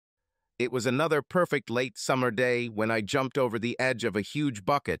It was another perfect late summer day when I jumped over the edge of a huge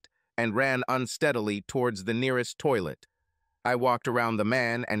bucket and ran unsteadily towards the nearest toilet. I walked around the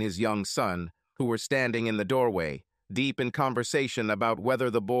man and his young son, who were standing in the doorway, deep in conversation about whether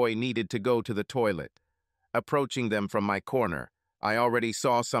the boy needed to go to the toilet. Approaching them from my corner, I already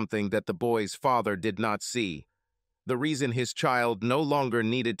saw something that the boy's father did not see. The reason his child no longer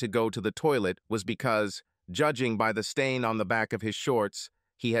needed to go to the toilet was because, judging by the stain on the back of his shorts,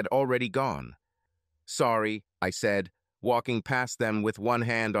 he had already gone. "Sorry," I said, walking past them with one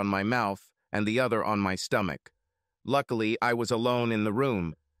hand on my mouth and the other on my stomach. Luckily, I was alone in the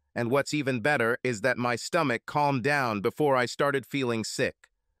room, and what's even better is that my stomach calmed down before I started feeling sick.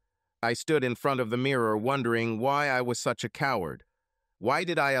 I stood in front of the mirror wondering why I was such a coward. Why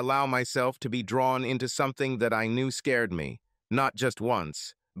did I allow myself to be drawn into something that I knew scared me, not just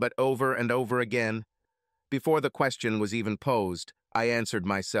once, but over and over again? Before the question was even posed, I answered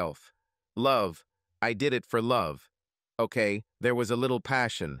myself. Love. I did it for love. Okay, there was a little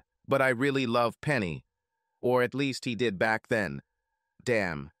passion, but I really love Penny. Or at least he did back then.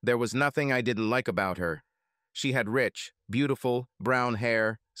 Damn, there was nothing I didn't like about her. She had rich, beautiful, brown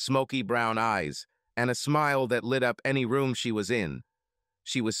hair, smoky brown eyes, and a smile that lit up any room she was in.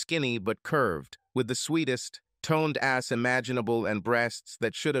 She was skinny but curved, with the sweetest, toned ass imaginable and breasts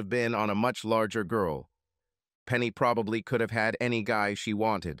that should have been on a much larger girl. Penny probably could have had any guy she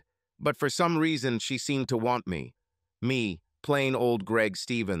wanted, but for some reason she seemed to want me. Me, plain old Greg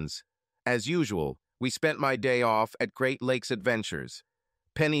Stevens. As usual, we spent my day off at Great Lakes Adventures.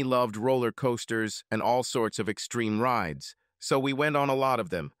 Penny loved roller coasters and all sorts of extreme rides, so we went on a lot of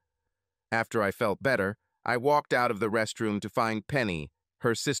them. After I felt better, I walked out of the restroom to find Penny,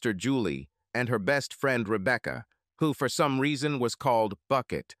 her sister Julie, and her best friend Rebecca, who for some reason was called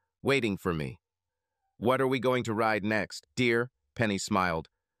Bucket, waiting for me. "What are we going to ride next, dear?" Penny smiled.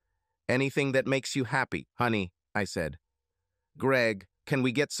 "Anything that makes you happy, honey," I said. "Greg, can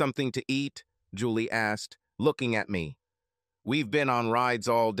we get something to eat?" Julie asked, looking at me. "We've been on rides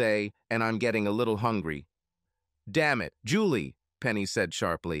all day, and I'm getting a little hungry." "Damn it, Julie," Penny said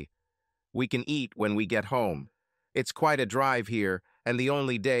sharply. "We can eat when we get home. It's quite a drive here, and the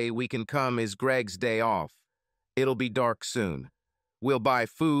only day we can come is Greg's day off. It'll be dark soon. We'll buy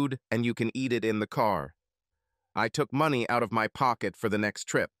food, and you can eat it in the car." I took money out of my pocket for the next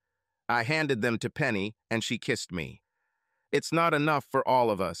trip. I handed them to Penny, and she kissed me. "It's not enough for all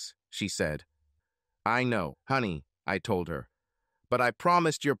of us," she said. "I know, honey," I told her. "But I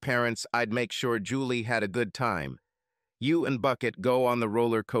promised your parents I'd make sure Julie had a good time. You and Bucket go on the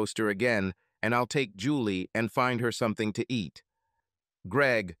roller coaster again, and I'll take Julie and find her something to eat."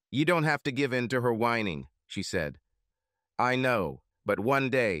 "Greg, you don't have to give in to her whining," she said. "I know, but one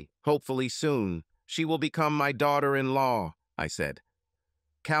day, hopefully soon, she will become my daughter-in-law," I said.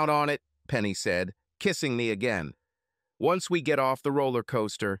 "Count on it," Penny said, kissing me again. "Once we get off the roller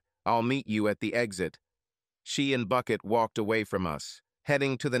coaster, I'll meet you at the exit." She and Bucket walked away from us,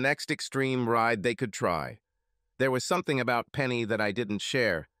 heading to the next extreme ride they could try. There was something about Penny that I didn't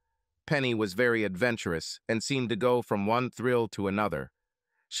share. Penny was very adventurous and seemed to go from one thrill to another.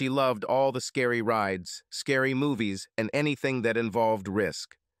 She loved all the scary rides, scary movies, and anything that involved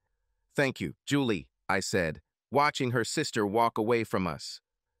risk. "Thank you, Julie," I said, watching her sister walk away from us.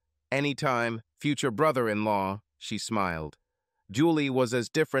 "Anytime, future brother-in-law," she smiled. Julie was as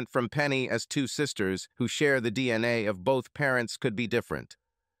different from Penny as two sisters who share the DNA of both parents could be different.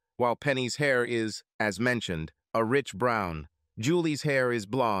 While Penny's hair is, as mentioned, a rich brown, Julie's hair is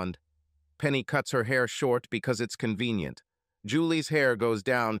blonde. Penny cuts her hair short because it's convenient. Julie's hair goes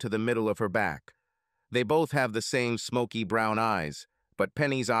down to the middle of her back. They both have the same smoky brown eyes, but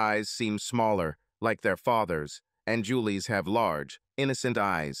Penny's eyes seem smaller, like their father's, and Julie's have large, innocent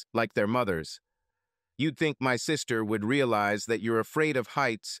eyes, like their mother's. You'd think my sister would realize that you're afraid of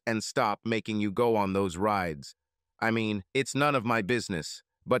heights and stop making you go on those rides. I mean, it's none of my business,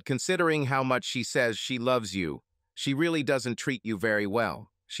 but considering how much she says she loves you, she really doesn't treat you very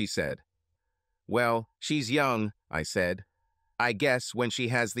well," she said. "Well, she's young," I said. "I guess when she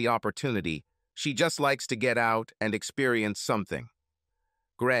has the opportunity, she just likes to get out and experience something."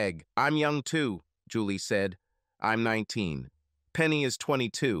 "Greg, I'm young too," Julie said. "I'm 19. Penny is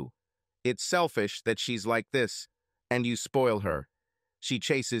 22. It's selfish that she's like this, and you spoil her. She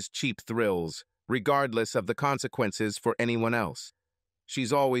chases cheap thrills, regardless of the consequences for anyone else.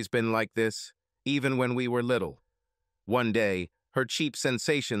 She's always been like this, even when we were little. One day, her cheap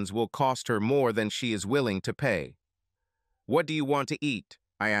sensations will cost her more than she is willing to pay." "What do you want to eat?"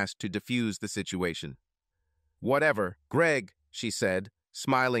 I asked to diffuse the situation. "Whatever, Greg," she said,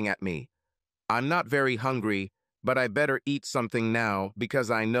 smiling at me. "I'm not very hungry, But I better eat something now because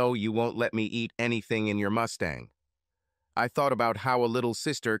I know you won't let me eat anything in your Mustang. I thought about how a little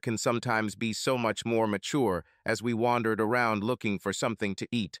sister can sometimes be so much more mature as we wandered around looking for something to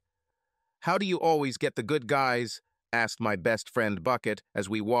eat. "How do you always get the good guys?" asked my best friend Bucket as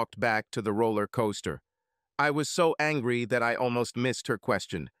we walked back to the roller coaster. I was so angry that I almost missed her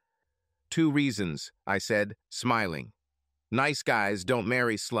question. "Two reasons," I said, smiling. "Nice guys don't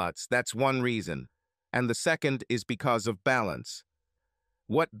marry sluts, that's one reason. And the second is because of balance."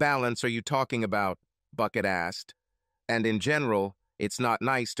 "What balance are you talking about?" Bucket asked. "And in general, it's not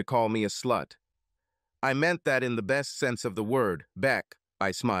nice to call me a slut." "I meant that in the best sense of the word, Beck,"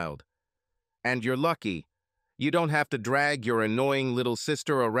 I smiled. "And you're lucky. You don't have to drag your annoying little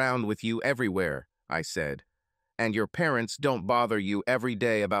sister around with you everywhere," I said. "And your parents don't bother you every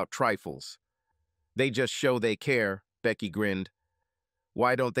day about trifles." "They just show they care," Becky grinned.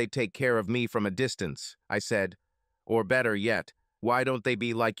 "Why don't they take care of me from a distance?" I said. "Or better yet, why don't they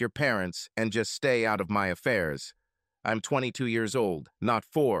be like your parents and just stay out of my affairs? I'm 22 years old, not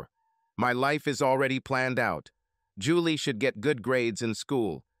 4. My life is already planned out. Julie should get good grades in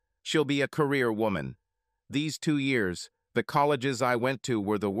school. She'll be a career woman. These 2 years, the colleges I went to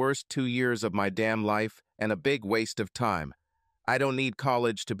were the worst 2 years of my damn life and a big waste of time. I don't need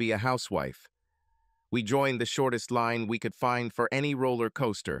college to be a housewife." We joined the shortest line we could find for any roller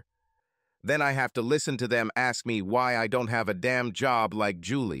coaster. Then I have to listen to them ask me why I don't have a damn job like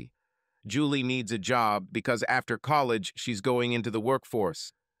Julie. Julie needs a job because after college she's going into the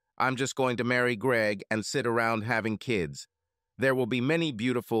workforce. I'm just going to marry Greg and sit around having kids. There will be many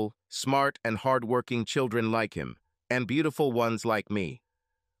beautiful, smart, and hardworking children like him, and beautiful ones like me.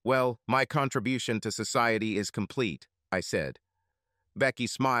 "Well, my contribution to society is complete," I said. Becky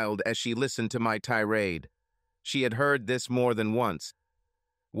smiled as she listened to my tirade. She had heard this more than once.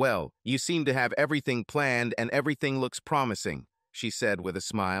 "Well, you seem to have everything planned and everything looks promising," she said with a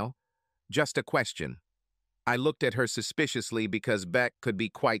smile. "Just a question." I looked at her suspiciously because Beck could be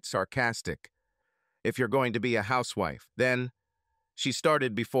quite sarcastic. "If you're going to be a housewife, then—" She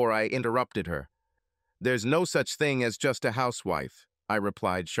started before I interrupted her. "There's no such thing as just a housewife," I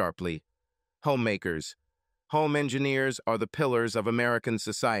replied sharply. "Homemakers. Home engineers are the pillars of American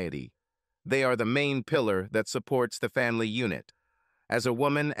society. They are the main pillar that supports the family unit. As a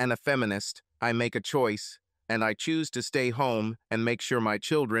woman and a feminist, I make a choice, and I choose to stay home and make sure my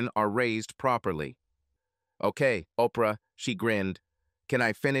children are raised properly." "Okay, Oprah," she grinned. "Can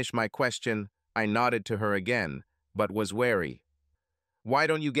I finish my question?" I nodded to her again, but was wary. "Why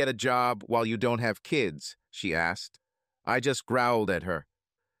don't you get a job while you don't have kids?" she asked. I just growled at her.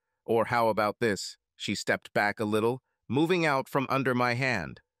 "Or how about this?" She stepped back a little, moving out from under my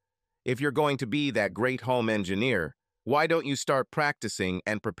hand. "If you're going to be that great home engineer, why don't you start practicing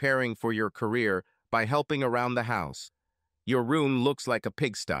and preparing for your career by helping around the house? Your room looks like a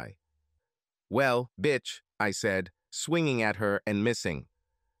pigsty." "Well, bitch," I said, swinging at her and missing.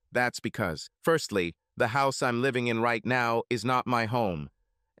 "That's because, firstly, the house I'm living in right now is not my home.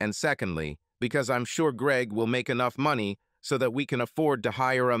 And secondly, because I'm sure Greg will make enough money so that we can afford to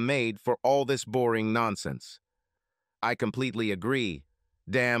hire a maid for all this boring nonsense." "I completely agree."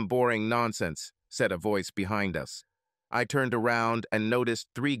 "Damn boring nonsense," said a voice behind us. I turned around and noticed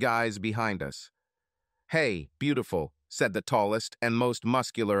 3 guys behind us. "Hey, beautiful," said the tallest and most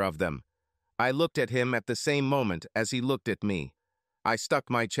muscular of them. I looked at him at the same moment as he looked at me. I stuck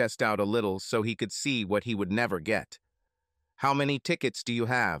my chest out a little so he could see what he would never get. "How many tickets do you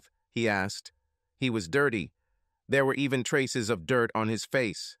have?" he asked. He was dirty. There were even traces of dirt on his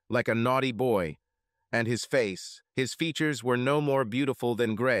face, like a naughty boy. And his face, his features were no more beautiful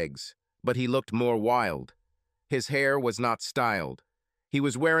than Greg's, but he looked more wild. His hair was not styled. He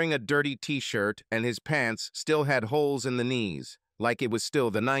was wearing a dirty t-shirt and his pants still had holes in the knees, like it was still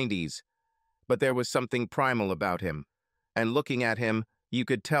the 90s. But there was something primal about him, and looking at him, you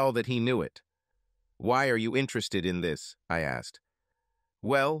could tell that he knew it. "Why are you interested in this?" I asked.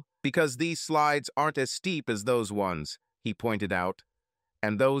 "Well, because these slides aren't as steep as those ones," he pointed out,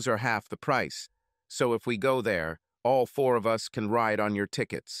 "and those are half the price. So if we go there, all 4 of us can ride on your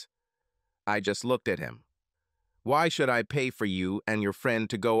tickets." I just looked at him. "Why should I pay for you and your friend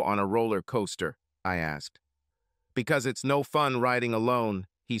to go on a roller coaster?" I asked. "Because it's no fun riding alone,"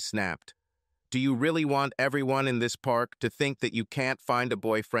 he snapped. "Do you really want everyone in this park to think that you can't find a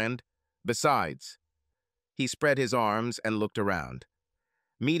boyfriend? Besides—" He spread his arms and looked around.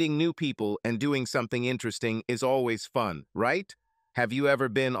 "Meeting new people and doing something interesting is always fun, right? Have you ever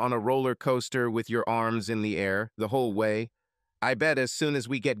been on a roller coaster with your arms in the air the whole way? I bet as soon as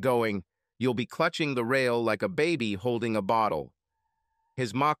we get going, you'll be clutching the rail like a baby holding a bottle."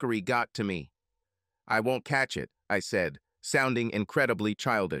 His mockery got to me. I won't catch it, I said, sounding incredibly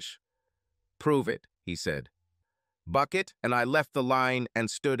childish. Prove it, he said. Bucket and I left the line and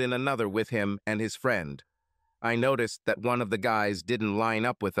stood in another with him and his friend. I noticed that one of the guys didn't line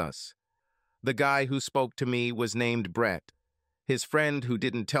up with us. The guy who spoke to me was named Brett. His friend who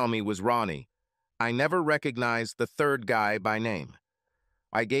didn't tell me was Ronnie. I never recognized the third guy by name.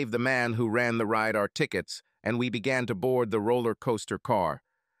 I gave the man who ran the ride our tickets, and we began to board the roller coaster car.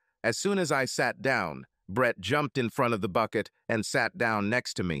 As soon as I sat down, Brett jumped in front of the bucket and sat down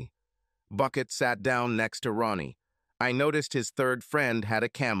next to me. Bucket sat down next to Ronnie. I noticed his third friend had a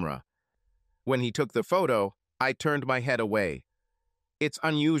camera. When he took the photo, I turned my head away. It's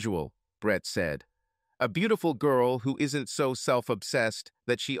unusual, Brett said. A beautiful girl who isn't so self-obsessed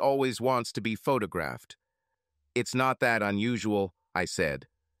that she always wants to be photographed. It's not that unusual, I said.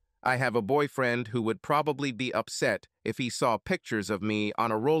 I have a boyfriend who would probably be upset if he saw pictures of me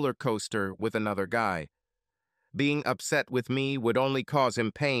on a roller coaster with another guy. Being upset with me would only cause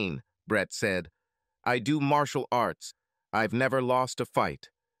him pain, Brett said. I do martial arts. I've never lost a fight.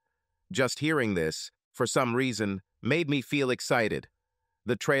 Just hearing this, for some reason, made me feel excited.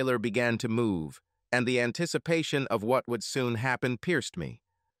 The trailer began to move, and the anticipation of what would soon happen pierced me.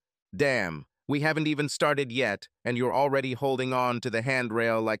 Damn, we haven't even started yet, and you're already holding on to the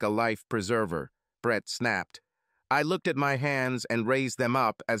handrail like a life preserver, Brett snapped. I looked at my hands and raised them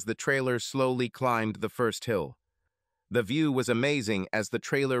up as the trailer slowly climbed the first hill. The view was amazing as the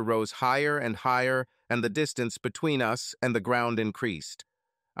trailer rose higher and higher, and the distance between us and the ground increased.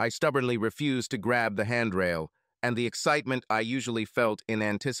 I stubbornly refused to grab the handrail, and the excitement I usually felt in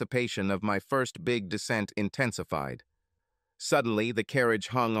anticipation of my first big descent intensified. Suddenly, the carriage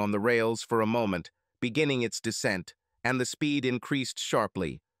hung on the rails for a moment, beginning its descent, and the speed increased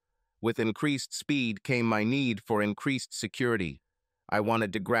sharply. With increased speed came my need for increased security. I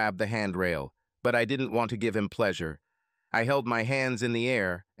wanted to grab the handrail, but I didn't want to give him pleasure. I held my hands in the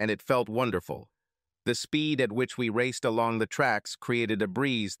air, and it felt wonderful. The speed at which we raced along the tracks created a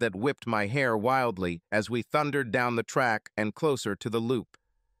breeze that whipped my hair wildly as we thundered down the track and closer to the loop.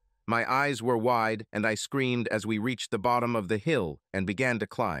 My eyes were wide, and I screamed as we reached the bottom of the hill and began to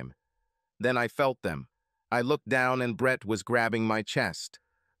climb. Then I felt them. I looked down and Brett was grabbing my chest.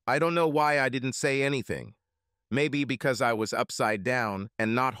 I don't know why I didn't say anything. Maybe because I was upside down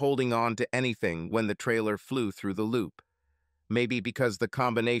and not holding on to anything when the trailer flew through the loop. Maybe because the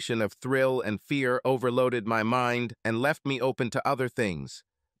combination of thrill and fear overloaded my mind and left me open to other things.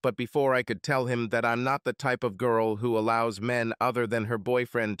 But before I could tell him that I'm not the type of girl who allows men other than her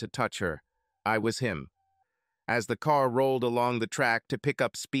boyfriend to touch her, I was him. As the car rolled along the track to pick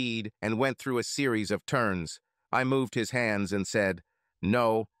up speed and went through a series of turns, I moved his hands and said,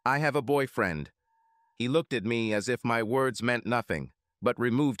 "No, I have a boyfriend." He looked at me as if my words meant nothing, but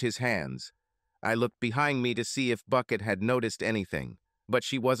removed his hands. I looked behind me to see if Bucket had noticed anything, but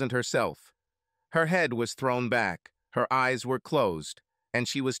she wasn't herself. Her head was thrown back, her eyes were closed, and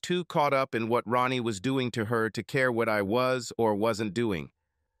she was too caught up in what Ronnie was doing to her to care what I was or wasn't doing.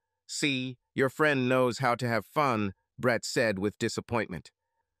 "See, your friend knows how to have fun," Brett said with disappointment.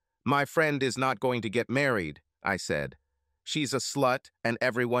 "My friend is not going to get married," I said. "She's a slut, and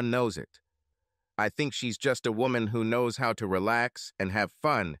everyone knows it." "I think she's just a woman who knows how to relax and have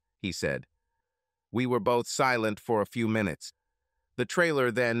fun," he said. We were both silent for a few minutes. The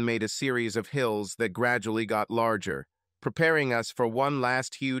trailer then made a series of hills that gradually got larger, preparing us for one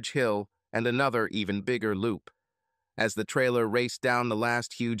last huge hill and another even bigger loop. As the trailer raced down the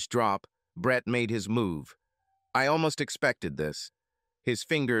last huge drop, Brett made his move. I almost expected this. His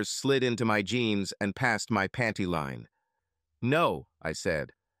fingers slid into my jeans and past my panty line. "No," I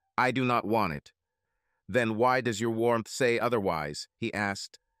said. "I do not want it." "Then why does your warmth say otherwise?" he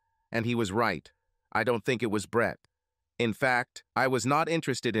asked. And he was right. I don't think it was Brett. In fact, I was not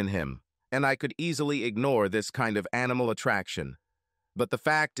interested in him, and I could easily ignore this kind of animal attraction. But the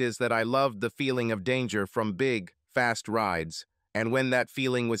fact is that I loved the feeling of danger from big, fast rides, and when that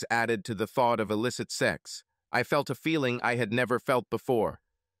feeling was added to the thought of illicit sex, I felt a feeling I had never felt before.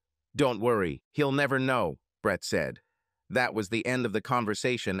 "Don't worry, he'll never know," Brett said. That was the end of the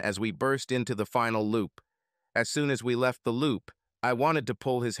conversation as we burst into the final loop. As soon as we left the loop, I wanted to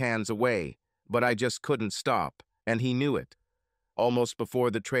pull his hands away, but I just couldn't stop, and he knew it. Almost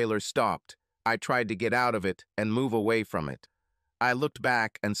before the trailer stopped, I tried to get out of it and move away from it. I looked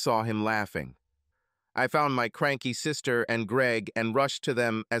back and saw him laughing. I found my cranky sister and Greg and rushed to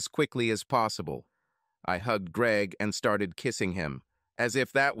them as quickly as possible. I hugged Greg and started kissing him, as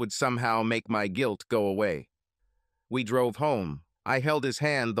if that would somehow make my guilt go away. We drove home. I held his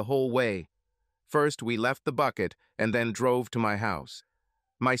hand the whole way. First, we left the bucket and then drove to my house.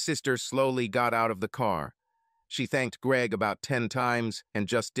 My sister slowly got out of the car. She thanked Greg about 10 times and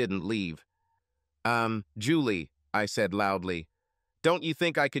just didn't leave. Julie, I said loudly, don't you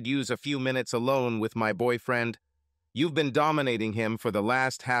think I could use a few minutes alone with my boyfriend? You've been dominating him for the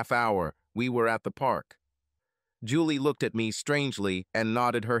last half hour. We were at the park. Julie looked at me strangely and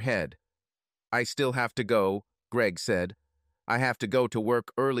nodded her head. I still have to go, Greg said. I have to go to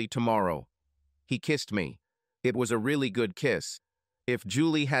work early tomorrow. He kissed me. It was a really good kiss. If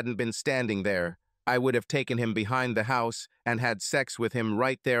Julie hadn't been standing there, I would have taken him behind the house and had sex with him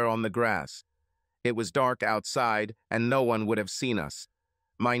right there on the grass. It was dark outside and no one would have seen us.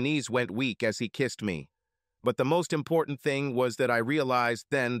 My knees went weak as he kissed me. But the most important thing was that I realized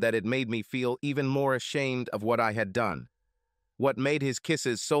then that it made me feel even more ashamed of what I had done. What made his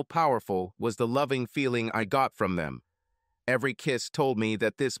kisses so powerful was the loving feeling I got from them. Every kiss told me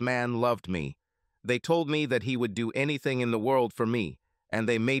that this man loved me. They told me that he would do anything in the world for me, and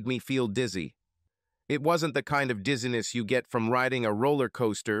they made me feel dizzy. It wasn't the kind of dizziness you get from riding a roller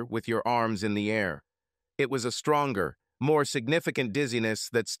coaster with your arms in the air. It was a stronger, more significant dizziness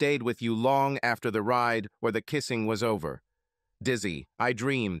that stayed with you long after the ride or the kissing was over. Dizzy, I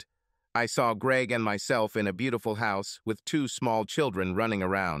dreamed. I saw Greg and myself in a beautiful house with 2 small children running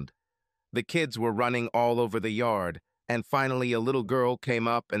around. The kids were running all over the yard, and finally a little girl came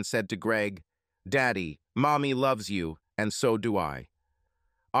up and said to Greg, "Daddy, Mommy loves you, and so do I."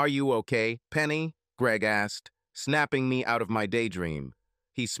 "Are you okay, Penny?" Greg asked, snapping me out of my daydream.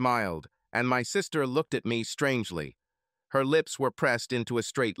 He smiled, and my sister looked at me strangely. Her lips were pressed into a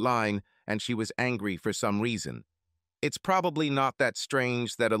straight line, and she was angry for some reason. It's probably not that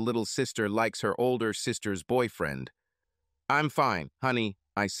strange that a little sister likes her older sister's boyfriend. "I'm fine, honey,"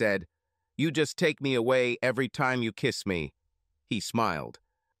 I said. "You just take me away every time you kiss me." He smiled.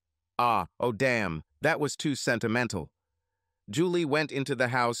 Oh damn, that was too sentimental. Julie went into the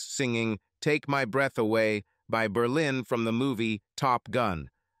house singing "Take My Breath Away" by Berlin from the movie Top Gun.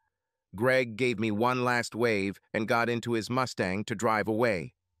 Greg gave me one last wave and got into his Mustang to drive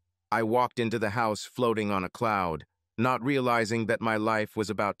away. I walked into the house floating on a cloud, not realizing that my life was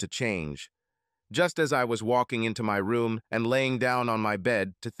about to change. Just as I was walking into my room and laying down on my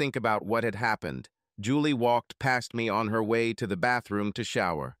bed to think about what had happened, Julie walked past me on her way to the bathroom to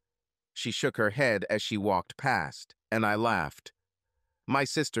shower. She shook her head as she walked past, and I laughed. My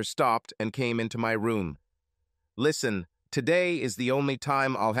sister stopped and came into my room. "Listen, today is the only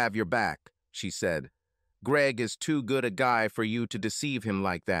time I'll have your back," she said. "Greg is too good a guy for you to deceive him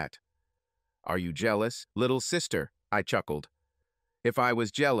like that." "Are you jealous, little sister?" I chuckled. "If I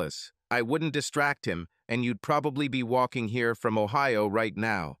was jealous, I wouldn't distract him, and you'd probably be walking here from Ohio right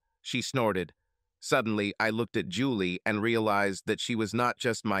now," she snorted. Suddenly, I looked at Julie and realized that she was not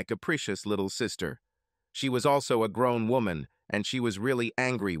just my capricious little sister. She was also a grown woman, and she was really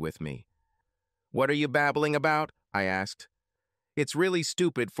angry with me. "What are you babbling about?" I asked. "It's really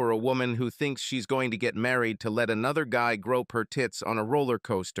stupid for a woman who thinks she's going to get married to let another guy grope her tits on a roller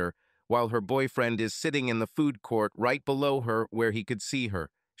coaster while her boyfriend is sitting in the food court right below her where he could see her,"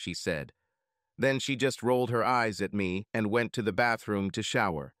 she said. Then she just rolled her eyes at me and went to the bathroom to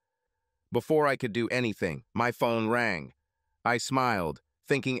shower. Before I could do anything, my phone rang. I smiled,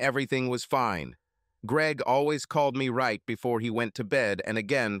 thinking everything was fine. Greg always called me right before he went to bed and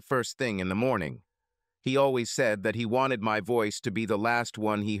again first thing in the morning. He always said that he wanted my voice to be the last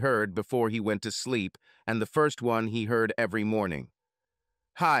one he heard before he went to sleep and the first one he heard every morning.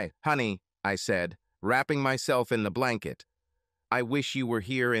 "Hi, honey," I said, wrapping myself in the blanket. "I wish you were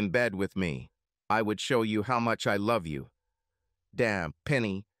here in bed with me. I would show you how much I love you." "Damn,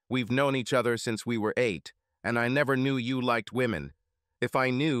 Penny, we've known each other since we were 8, and I never knew you liked women. If I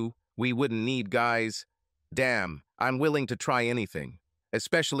knew, we wouldn't need guys. Damn, I'm willing to try anything,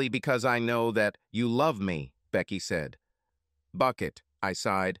 especially because I know that you love me," Becky said. "Bucket," I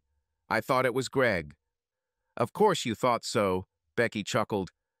sighed. "I thought it was Greg." "Of course you thought so," Becky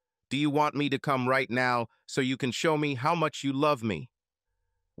chuckled. "Do you want me to come right now so you can show me how much you love me?"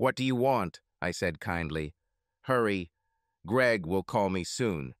 "What do you want?" I said kindly. "Hurry. Greg will call me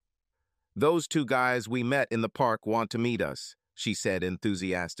soon." "Those 2 guys we met in the park want to meet us," she said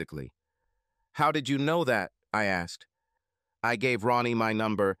enthusiastically. "How did you know that?" I asked. "I gave Ronnie my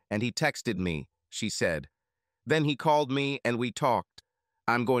number and he texted me," she said. "Then he called me and we talked.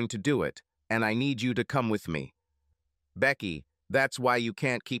 I'm going to do it, and I need you to come with me." "Becky, that's why you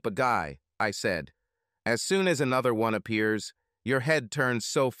can't keep a guy," I said. "As soon as another one appears, your head turns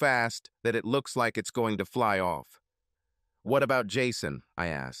so fast that it looks like it's going to fly off." "What about Jason?" I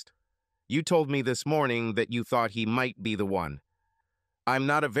asked. "You told me this morning that you thought he might be the one." "I'm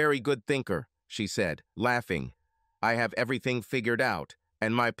not a very good thinker," she said, laughing. "I have everything figured out,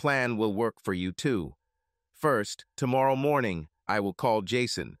 and my plan will work for you too. First, tomorrow morning, I will call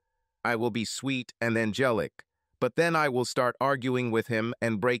Jason. I will be sweet and angelic, but then I will start arguing with him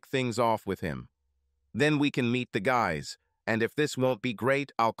and break things off with him. Then we can meet the guys, and if this won't be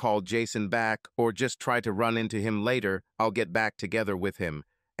great, I'll call Jason back or just try to run into him later. I'll get back together with him,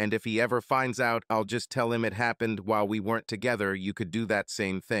 and if he ever finds out, I'll just tell him it happened while we weren't together. You could do that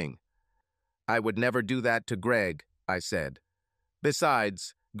same thing. I would never do that to Greg, I said.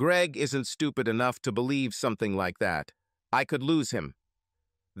 Besides, Greg isn't stupid enough to believe something like that. I could lose him.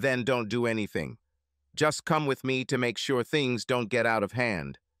 Then don't do anything. Just come with me to make sure things don't get out of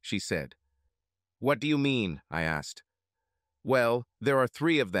hand, she said. What do you mean? I asked. Well, there are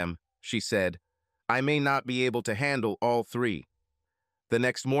 3 of them, she said. I may not be able to handle all 3. The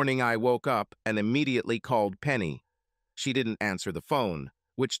next morning I woke up and immediately called Penny. She didn't answer the phone,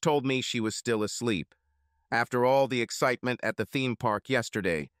 which told me she was still asleep. After all the excitement at the theme park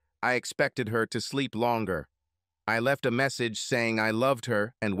yesterday, I expected her to sleep longer. I left a message saying I loved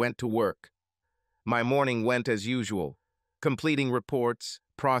her and went to work. My morning went as usual, completing reports,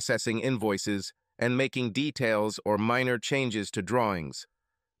 processing invoices, and making details or minor changes to drawings.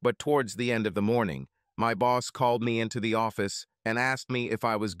 But towards the end of the morning, my boss called me into the office and asked me if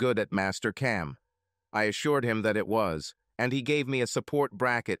I was good at Master Cam. I assured him that it was, and he gave me a support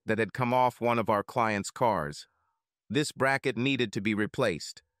bracket that had come off one of our clients' cars. This bracket needed to be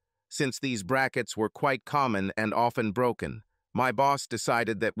replaced. Since these brackets were quite common and often broken, my boss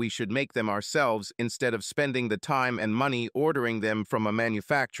decided that we should make them ourselves instead of spending the time and money ordering them from a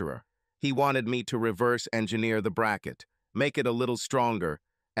manufacturer. He wanted me to reverse engineer the bracket, make it a little stronger,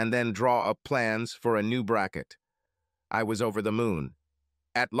 and then draw up plans for a new bracket. I was over the moon.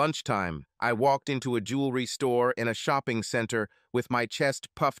 At lunchtime, I walked into a jewelry store in a shopping center with my chest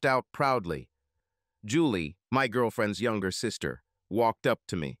puffed out proudly. Julie, my girlfriend's younger sister, walked up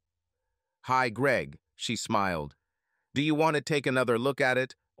to me. Hi, Greg, she smiled. Do you want to take another look at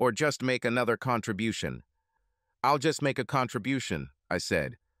it or just make another contribution? I'll just make a contribution, I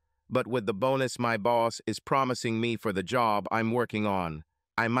said. But with the bonus my boss is promising me for the job I'm working on,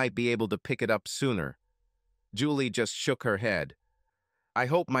 I might be able to pick it up sooner. Julie just shook her head. I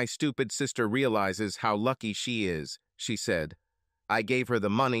hope my stupid sister realizes how lucky she is, she said. I gave her the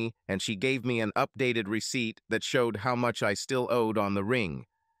money, and she gave me an updated receipt that showed how much I still owed on the ring.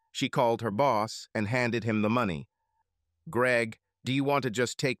 She called her boss and handed him the money. Greg, do you want to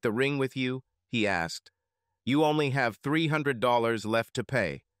just take the ring with you? He asked. You only have $300 left to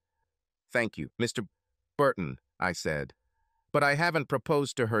pay. Thank you, Mr. Burton, I said. But I haven't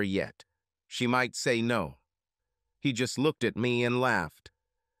proposed to her yet. She might say no. He just looked at me and laughed.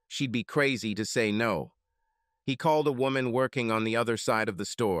 She'd be crazy to say no. He called a woman working on the other side of the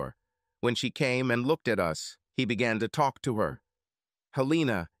store. When she came and looked at us, he began to talk to her.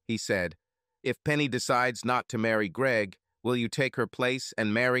 Helena, he said, if Penny decides not to marry Greg, will you take her place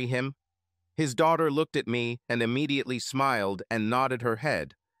and marry him? His daughter looked at me and immediately smiled and nodded her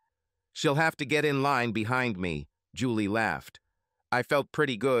head. She'll have to get in line behind me, Julie laughed. I felt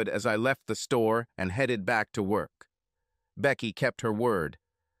pretty good as I left the store and headed back to work. Becky kept her word.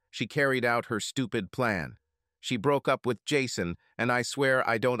 She carried out her stupid plan. She broke up with Jason, and I swear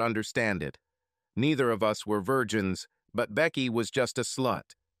I don't understand it. Neither of us were virgins, but Becky was just a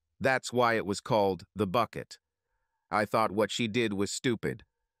slut. That's why it was called the bucket. I thought what she did was stupid.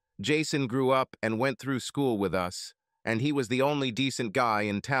 Jason grew up and went through school with us, and he was the only decent guy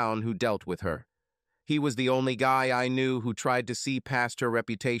in town who dealt with her. He was the only guy I knew who tried to see past her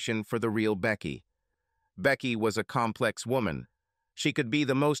reputation for the real Becky. Becky was a complex woman. She could be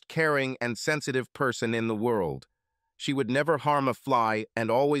the most caring and sensitive person in the world. She would never harm a fly and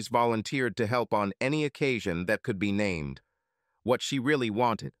always volunteered to help on any occasion that could be named. What she really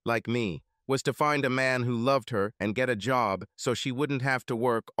wanted, like me, was to find a man who loved her and get a job so she wouldn't have to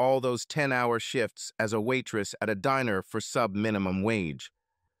work all those 10-hour shifts as a waitress at a diner for sub-minimum wage.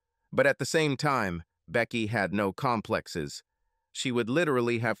 But at the same time, Becky had no complexes. She would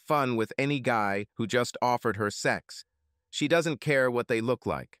literally have fun with any guy who just offered her sex. She doesn't care what they look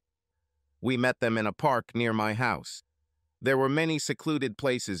like. We met them in a park near my house. There were many secluded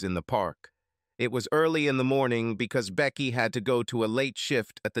places in the park. It was early in the morning because Becky had to go to a late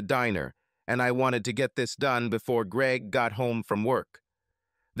shift at the diner, and I wanted to get this done before Greg got home from work.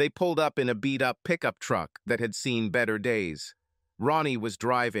 They pulled up in a beat-up pickup truck that had seen better days. Ronnie was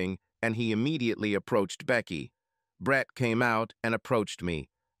driving, and he immediately approached Becky. Brett came out and approached me.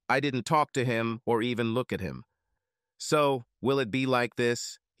 I didn't talk to him or even look at him. So, will it be like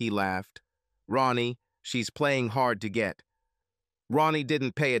this? He laughed. Ronnie, she's playing hard to get. Ronnie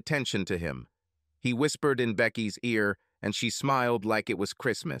didn't pay attention to him. He whispered in Becky's ear, and she smiled like it was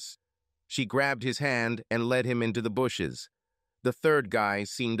Christmas. She grabbed his hand and led him into the bushes. The third guy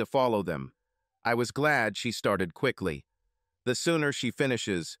seemed to follow them. I was glad she started quickly. The sooner she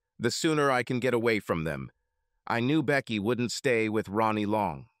finishes, the sooner I can get away from them. I knew Becky wouldn't stay with Ronnie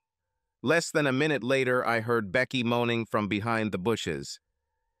long. Less than a minute later, I heard Becky moaning from behind the bushes.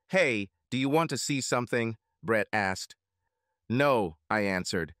 "Hey, do you want to see something?" Brett asked. "No," I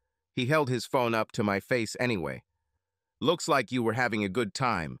answered. He held his phone up to my face anyway. "Looks like you were having a good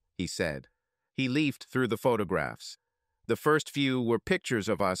time," he said. He leafed through the photographs. The first few were pictures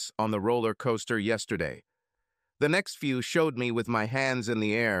of us on the roller coaster yesterday. The next few showed me with my hands in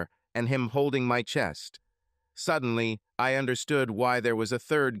the air and him holding my chest. Suddenly, I understood why there was a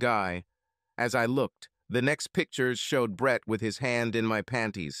third guy. As I looked, the next pictures showed Brett with his hand in my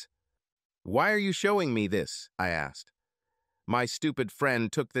panties. "Why are you showing me this?" I asked. "My stupid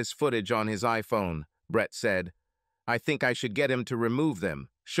friend took this footage on his iPhone," Brett said. "I think I should get him to remove them,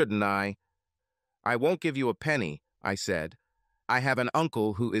 shouldn't I?" "I won't give you a penny," I said. "I have an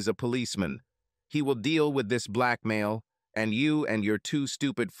uncle who is a policeman. He will deal with this blackmail, and you and your two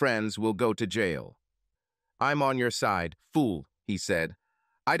stupid friends will go to jail." "I'm on your side, fool," he said.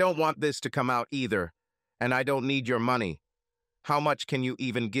 "I don't want this to come out either, and I don't need your money. How much can you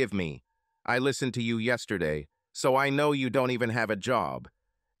even give me? I listened to you yesterday, so I know you don't even have a job.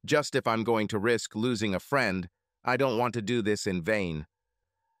 Just if I'm going to risk losing a friend, I don't want to do this in vain."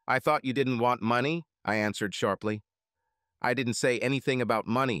 "I thought you didn't want money," I answered sharply. "I didn't say anything about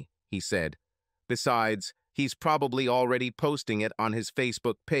money," he said. "Besides, he's probably already posting it on his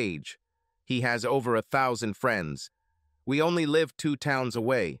Facebook page. He has over 1,000 friends. We only live 2 towns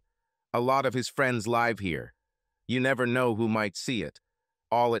away. A lot of his friends live here. You never know who might see it.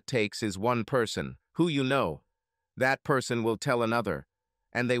 All it takes is one person, who you know. That person will tell another,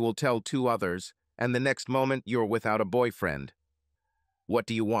 and they will tell 2 others, and the next moment you're without a boyfriend." "What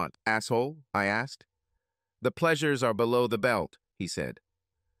do you want, asshole?" I asked. "The pleasures are below the belt," he said.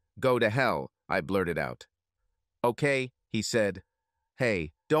 "Go to hell," I blurted out. "Okay," he said.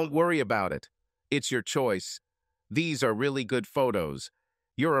 "Hey, don't worry about it. It's your choice. These are really good photos.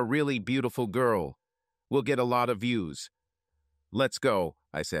 You're a really beautiful girl. We'll get a lot of views." "Let's go,"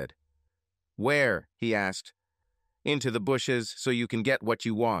 I said. "Where?" he asked. "Into the bushes so you can get what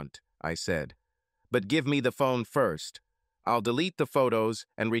you want," I said. "But give me the phone first. I'll delete the photos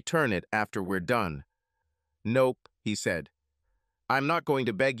and return it after we're done." "Nope," he said. "I'm not going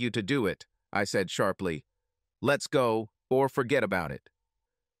to beg you to do it," I said sharply. "Let's go, or forget about it."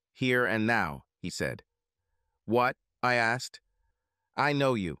 "Here and now," he said. "What?" I asked. "I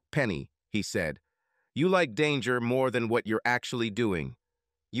know you, Penny," he said. "You like danger more than what you're actually doing.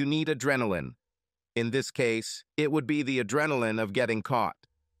 You need adrenaline. In this case, it would be the adrenaline of getting caught.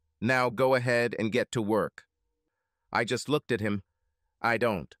 Now go ahead and get to work." I just looked at him. "I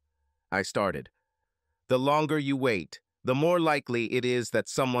don't." I started. "The longer you wait, the more likely it is that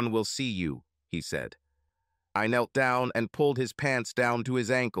someone will see you," he said. I knelt down and pulled his pants down to his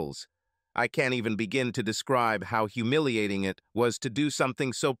ankles. I can't even begin to describe how humiliating it was to do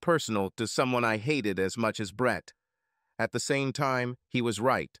something so personal to someone I hated as much as Brett. At the same time, he was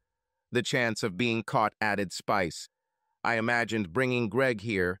right. The chance of being caught added spice. I imagined bringing Greg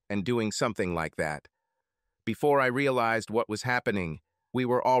here and doing something like that. Before I realized what was happening, we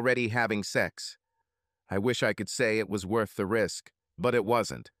were already having sex. I wish I could say it was worth the risk, but it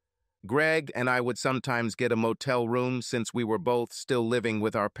wasn't. Greg and I would sometimes get a motel room since we were both still living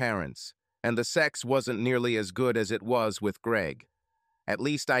with our parents, and the sex wasn't nearly as good as it was with Greg. At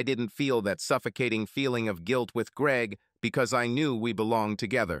least I didn't feel that suffocating feeling of guilt with Greg because I knew we belonged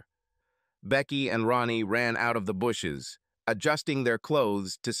together. Becky and Ronnie ran out of the bushes, adjusting their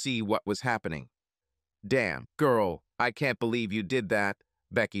clothes to see what was happening. "Damn, girl, I can't believe you did that,"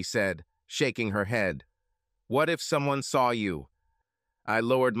 Becky said, shaking her head. "What if someone saw you?" I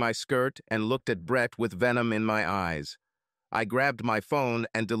lowered my skirt and looked at Brett with venom in my eyes. I grabbed my phone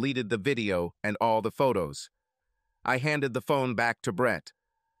and deleted the video and all the photos. I handed the phone back to Brett.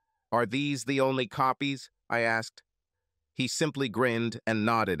 "Are these the only copies?" I asked. He simply grinned and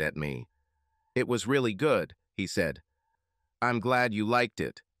nodded at me. "It was really good," he said. "I'm glad you liked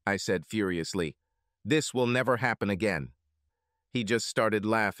it," I said furiously. "This will never happen again." He just started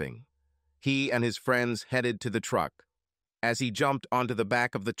laughing. He and his friends headed to the truck. As he jumped onto the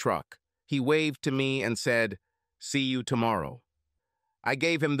back of the truck, he waved to me and said, "See you tomorrow." I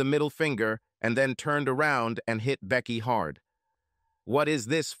gave him the middle finger and then turned around and hit Becky hard. "What is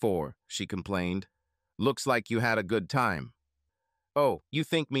this for?" she complained. "Looks like you had a good time." "Oh, you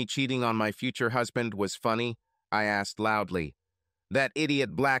think me cheating on my future husband was funny?" I asked loudly. "That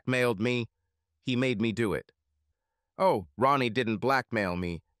idiot blackmailed me. He made me do it." Oh, Ronnie didn't blackmail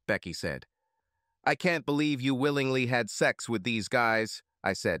me, Becky said. I can't believe you willingly had sex with these guys,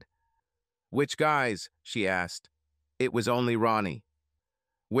 I said. Which guys? She asked. It was only Ronnie.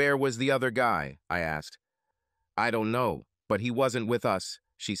 Where was the other guy? I asked. I don't know, but he wasn't with us,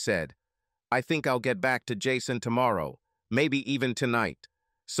 she said. I think I'll get back to Jason tomorrow, maybe even tonight,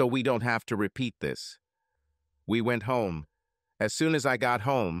 so we don't have to repeat this. We went home. As soon as I got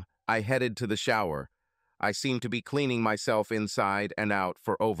home, I headed to the shower. I seemed to be cleaning myself inside and out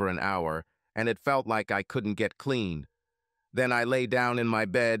for over an hour, and it felt like I couldn't get clean. Then I lay down in my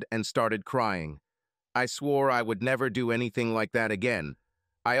bed and started crying. I swore I would never do anything like that again.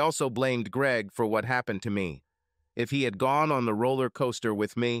 I also blamed Greg for what happened to me. If he had gone on the roller coaster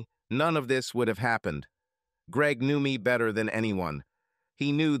with me, none of this would have happened. Greg knew me better than anyone.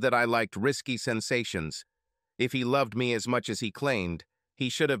 He knew that I liked risky sensations. If he loved me as much as he claimed, he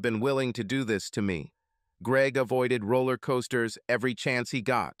should have been willing to do this to me. Greg avoided roller coasters every chance he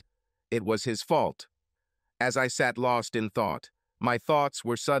got. It was his fault. As I sat lost in thought, my thoughts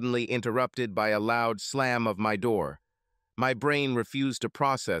were suddenly interrupted by a loud slam of my door. My brain refused to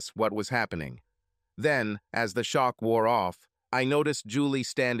process what was happening. Then, as the shock wore off, I noticed Julie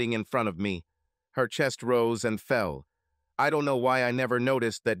standing in front of me. Her chest rose and fell. I don't know why I never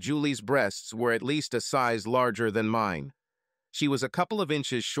noticed that Julie's breasts were at least a size larger than mine. She was a couple of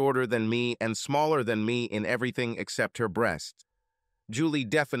inches shorter than me and smaller than me in everything except her breasts. Julie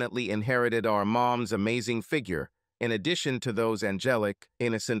definitely inherited our mom's amazing figure, in addition to those angelic,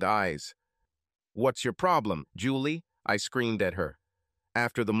 innocent eyes. "What's your problem, Julie?" I screamed at her.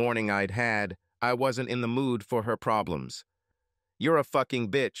 After the morning I'd had, I wasn't in the mood for her problems. "You're a fucking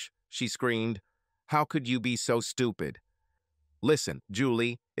bitch," she screamed. "How could you be so stupid?" "Listen,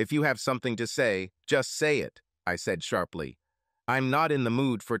 Julie, if you have something to say, just say it," I said sharply. "I'm not in the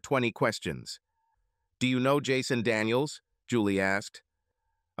mood for 20 questions." "Do you know Jason Daniels?" Julie asked.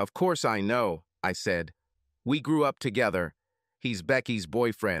 "Of course I know," I said. "We grew up together. He's Becky's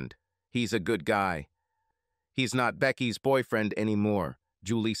boyfriend. He's a good guy." "He's not Becky's boyfriend anymore,"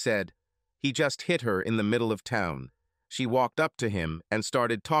 Julie said. "He just hit her in the middle of town. She walked up to him and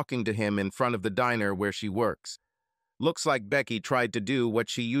started talking to him in front of the diner where she works. Looks like Becky tried to do what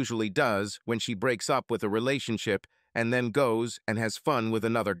she usually does when she breaks up with a relationship and then goes and has fun with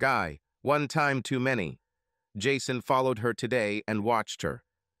another guy. One time too many. Jason followed her today and watched her.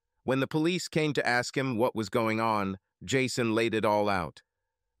 When the police came to ask him what was going on, Jason laid it all out.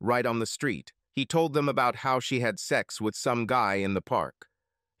 Right on the street, he told them about how she had sex with some guy in the park.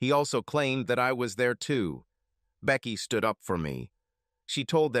 He also claimed that I was there too. Becky stood up for me. She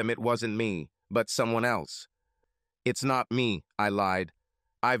told them it wasn't me, but someone else. "It's not me," I lied.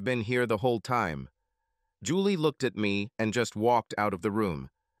 "I've been here the whole time." Julie looked at me and just walked out of the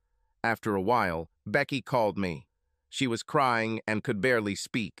room. After a while, Becky called me. She was crying and could barely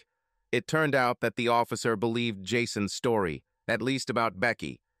speak. It turned out that the officer believed Jason's story, at least about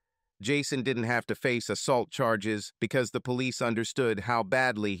Becky. Jason didn't have to face assault charges because the police understood how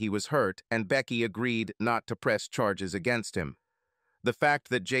badly he was hurt, and Becky agreed not to press charges against him. The fact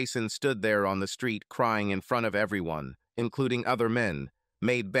that Jason stood there on the street crying in front of everyone, including other men,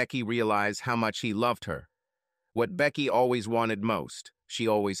 made Becky realize how much he loved her. What Becky always wanted most, she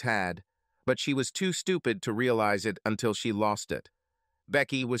always had, but she was too stupid to realize it until she lost it.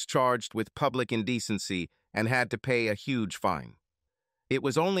 Becky was charged with public indecency and had to pay a huge fine. It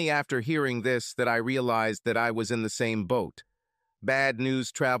was only after hearing this that I realized that I was in the same boat. Bad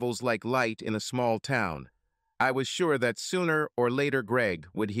news travels like light in a small town. I was sure that sooner or later Greg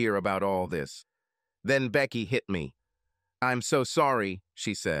would hear about all this. Then Becky hit me. "I'm so sorry,"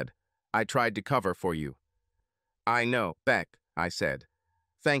 she said. "I tried to cover for you." "I know, Beck," I said.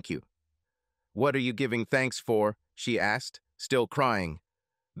 "Thank you." "What are you giving thanks for?" she asked, still crying.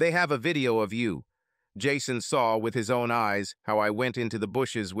 "They have a video of you. Jason saw with his own eyes how I went into the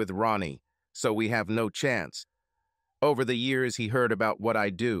bushes with Ronnie, so we have no chance. Over the years he heard about what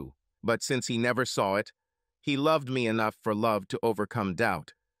I do, but since he never saw it, he loved me enough for love to overcome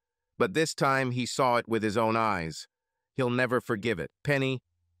doubt. But this time he saw it with his own eyes. He'll never forgive it, Penny,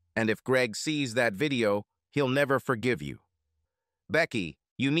 and if Greg sees that video, he'll never forgive you." "Becky,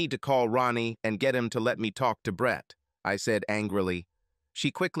 you need to call Ronnie and get him to let me talk to Brett," I said angrily.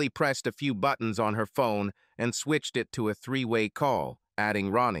 She quickly pressed a few buttons on her phone and switched it to a three-way call,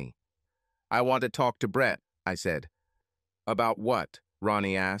 adding Ronnie. "I want to talk to Brett," I said. "About what?"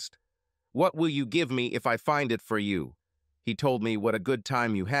 Ronnie asked. "What will you give me if I find it for you? He told me what a good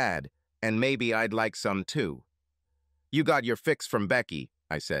time you had, and maybe I'd like some too." "You got your fix from Becky,"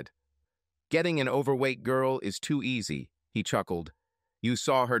 I said. "Getting an overweight girl is too easy," he chuckled. "You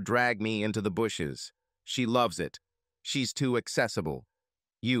saw her drag me into the bushes. She loves it. She's too accessible.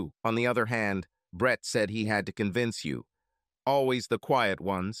 You, on the other hand, Brett said he had to convince you. Always the quiet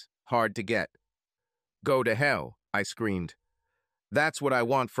ones, hard to get. Go to hell, I screamed. That's what I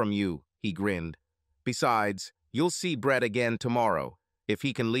want from you, he grinned. Besides, you'll see Brett again tomorrow, if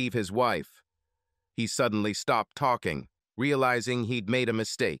he can leave his wife. He suddenly stopped talking, realizing he'd made a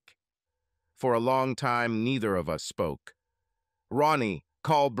mistake. For a long time, neither of us spoke. Ronnie,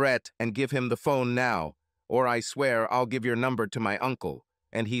 call Brett and give him the phone now, or I swear I'll give your number to my uncle,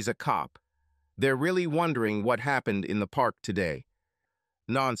 and he's a cop. They're really wondering what happened in the park today.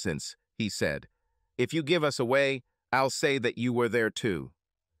 Nonsense, he said. If you give us away, I'll say that you were there too.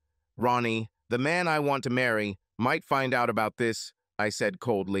 Ronnie, the man I want to marry, might find out about this, I said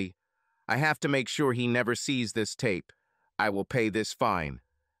coldly. I have to make sure he never sees this tape. I will pay this fine.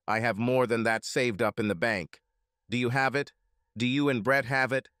 I have more than that saved up in the bank. Do you have it? Do you and Brett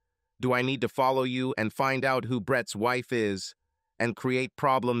have it? Do I need to follow you and find out who Brett's wife is and create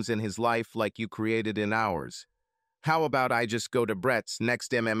problems in his life like you created in ours? How about I just go to Brett's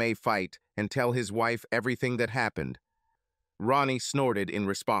next MMA fight and tell his wife everything that happened? Ronnie snorted in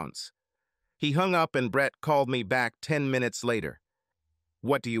response. He hung up and Brett called me back 10 minutes later.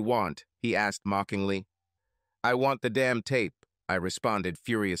 What do you want? He asked mockingly. I want the damn tape, I responded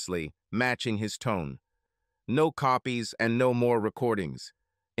furiously, matching his tone. No copies and no more recordings.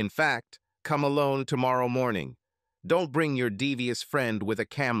 In fact, come alone tomorrow morning. Don't bring your devious friend with a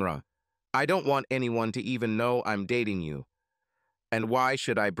camera. I don't want anyone to even know I'm dating you. And why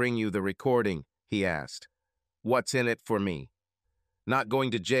should I bring you the recording? He asked. What's in it for me? Not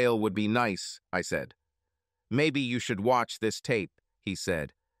going to jail would be nice, I said. Maybe you should watch this tape, he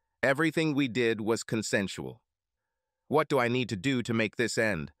said. Everything we did was consensual. What do I need to do to make this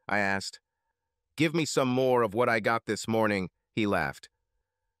end? I asked. Give me some more of what I got this morning, he laughed.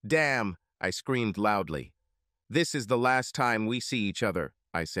 Damn, I screamed loudly. This is the last time we see each other,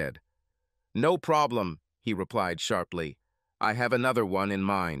 I said. No problem, he replied sharply. I have another one in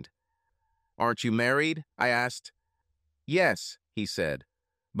mind. Aren't you married? I asked. Yes, he said.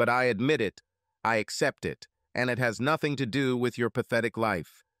 But I admit it, I accept it, and it has nothing to do with your pathetic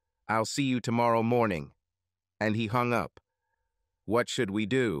life. I'll see you tomorrow morning. And he hung up. What should we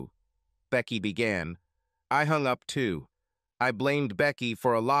do? Becky began. I hung up too. I blamed Becky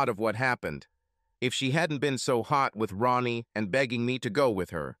for a lot of what happened. If she hadn't been so hot with Ronnie and begging me to go with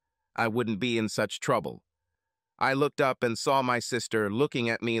her, I wouldn't be in such trouble. I looked up and saw my sister looking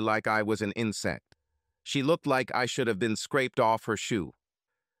at me like I was an insect. She looked like I should have been scraped off her shoe.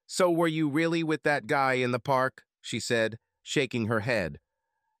 So were you really with that guy in the park? She said, shaking her head.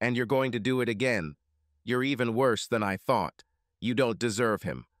 And you're going to do it again. You're even worse than I thought. You don't deserve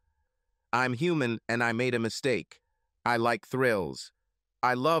him. I'm human and I made a mistake. I like thrills.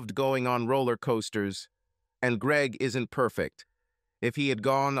 I loved going on roller coasters. And Greg isn't perfect. If he had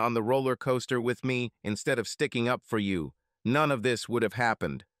gone on the roller coaster with me instead of sticking up for you, none of this would have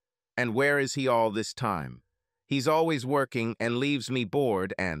happened. And where is he all this time? He's always working and leaves me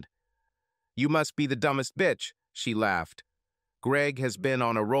bored and... You must be the dumbest bitch, she laughed. Greg has been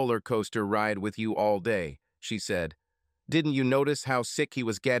on a roller coaster ride with you all day, she said. Didn't you notice how sick he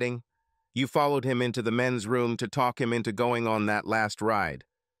was getting? You followed him into the men's room to talk him into going on that last ride.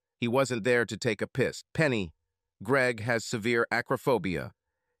 He wasn't there to take a piss. Penny, Greg has severe acrophobia.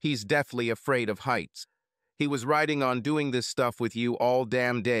 He's deathly afraid of heights. He was riding on doing this stuff with you all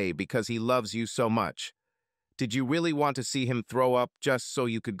damn day because he loves you so much. Did you really want to see him throw up just so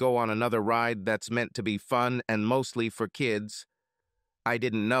you could go on another ride that's meant to be fun and mostly for kids? I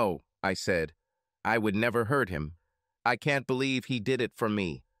didn't know, I said. I would never hurt him. I can't believe he did it for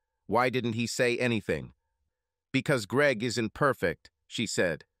me. Why didn't he say anything? Because Greg isn't perfect, she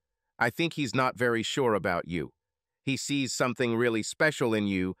said. I think he's not very sure about you. He sees something really special in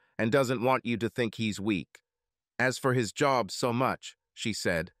you and doesn't want you to think he's weak. As for his job so much, she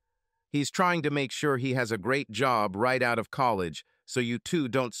said, he's trying to make sure he has a great job right out of college so you two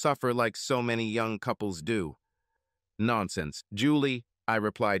don't suffer like so many young couples do. Nonsense, Julie, I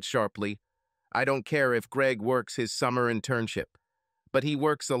replied sharply. I don't care if Greg works his summer internship, but he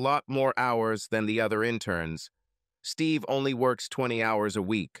works a lot more hours than the other interns. Steve only works 20 hours a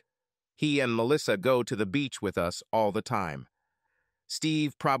week. He and Melissa go to the beach with us all the time.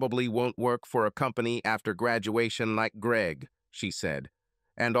 Steve probably won't work for a company after graduation like Greg, she said.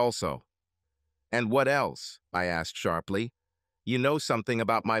 And also. And what else? I asked sharply. You know something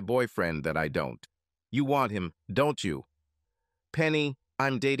about my boyfriend that I don't. You want him, don't you? Penny,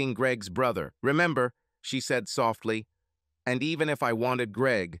 I'm dating Greg's brother. Remember, she said softly. And even if I wanted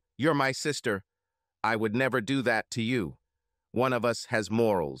Greg, you're my sister. I would never do that to you. One of us has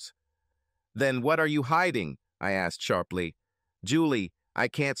morals. Then what are you hiding? I asked sharply. Julie, I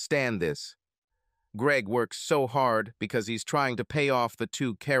can't stand this. Greg works so hard because he's trying to pay off the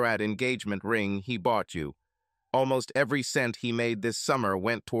 2-carat engagement ring he bought you. Almost every cent he made this summer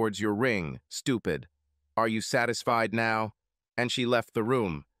went towards your ring, stupid. Are you satisfied now? And she left the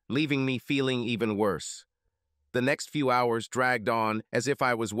room, leaving me feeling even worse. The next few hours dragged on as if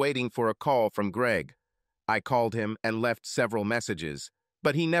I was waiting for a call from Greg. I called him and left several messages,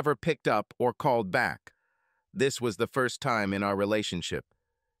 but he never picked up or called back. This was the first time in our relationship.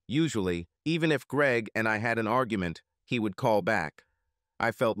 Usually, even if Greg and I had an argument, he would call back.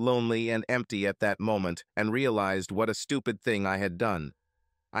 I felt lonely and empty at that moment and realized what a stupid thing I had done.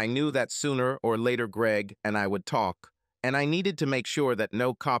 I knew that sooner or later Greg and I would talk, and I needed to make sure that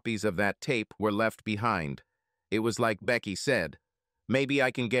no copies of that tape were left behind. It was like Becky said, maybe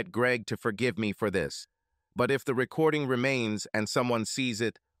I can get Greg to forgive me for this. But if the recording remains and someone sees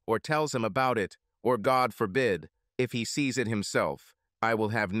it or tells him about it, or God forbid, if he sees it himself, I will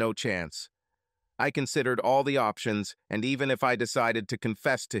have no chance. I considered all the options, and even if I decided to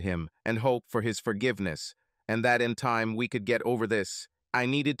confess to him and hope for his forgiveness, and that in time we could get over this, I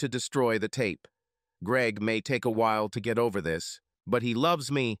needed to destroy the tape. Greg may take a while to get over this, but he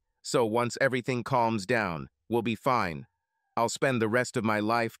loves me, so once everything calms down, we'll be fine. I'll spend the rest of my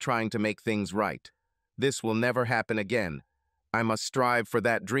life trying to make things right. This will never happen again. I must strive for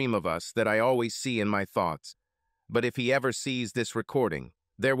that dream of us that I always see in my thoughts. But if he ever sees this recording,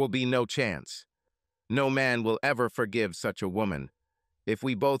 there will be no chance. No man will ever forgive such a woman. If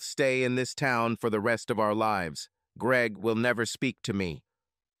we both stay in this town for the rest of our lives, Greg will never speak to me.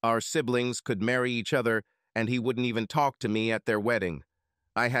 Our siblings could marry each other, and he wouldn't even talk to me at their wedding.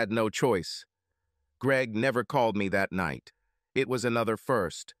 I had no choice. Greg never called me that night. It was another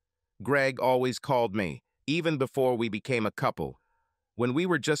first. Greg always called me, even before we became a couple. When we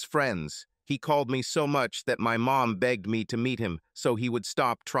were just friends, he called me so much that my mom begged me to meet him so he would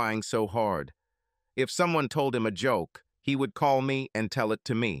stop trying so hard. If someone told him a joke, he would call me and tell it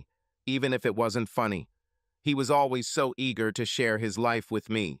to me, even if it wasn't funny. He was always so eager to share his life with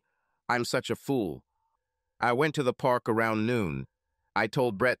me. I'm such a fool. I went to the park around noon. I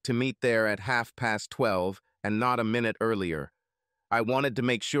told Brett to meet there at 12:30 and not a minute earlier. I wanted to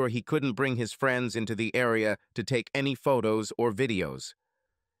make sure he couldn't bring his friends into the area to take any photos or videos.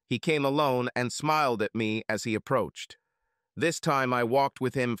 He came alone and smiled at me as he approached. This time I walked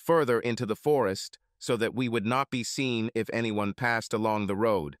with him further into the forest so that we would not be seen if anyone passed along the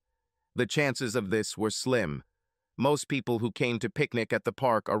road. The chances of this were slim. Most people who came to picnic at the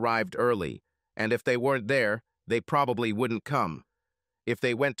park arrived early, and if they weren't there, they probably wouldn't come. If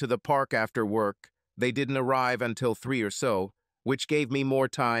they went to the park after work, they didn't arrive until 3 or so, which gave me more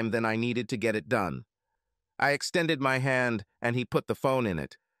time than I needed to get it done. I extended my hand, and he put the phone in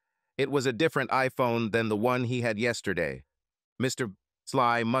it. It was a different iPhone than the one he had yesterday. Mr.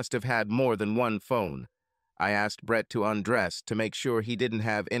 Sly must have had more than one phone. I asked Brett to undress to make sure he didn't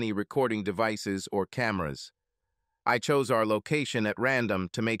have any recording devices or cameras. I chose our location at random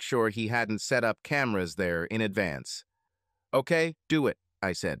to make sure he hadn't set up cameras there in advance. Okay, do it,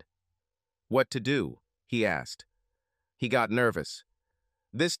 I said. What to do? He asked. He got nervous.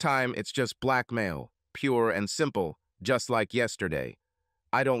 This time it's just blackmail, pure and simple, just like yesterday.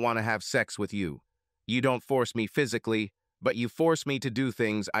 I don't want to have sex with you. You don't force me physically, but you force me to do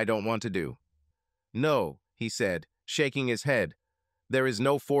things I don't want to do. No, he said, shaking his head. There is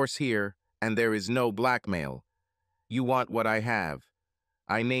no force here, and there is no blackmail. You want what I have.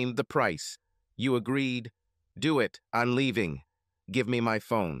 I named the price. You agreed. Do it, I'm leaving. Give me my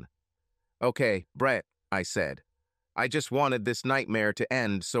phone. Okay, Brett, I said. I just wanted this nightmare to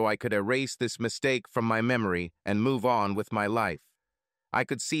end so I could erase this mistake from my memory and move on with my life. I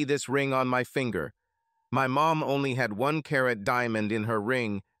could see this ring on my finger. My mom only had 1-carat diamond in her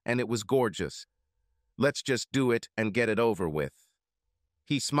ring, and it was gorgeous. Let's just do it and get it over with.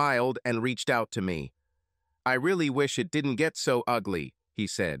 He smiled and reached out to me. I really wish it didn't get so ugly, he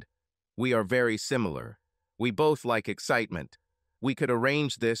said. We are very similar. We both like excitement. We could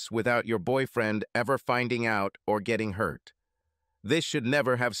arrange this without your boyfriend ever finding out or getting hurt. This should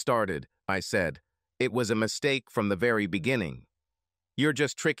never have started, I said. It was a mistake from the very beginning. You're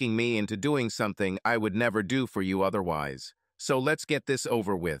just tricking me into doing something I would never do for you otherwise. So let's get this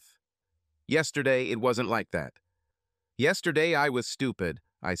over with. Yesterday, it wasn't like that. Yesterday, I was stupid,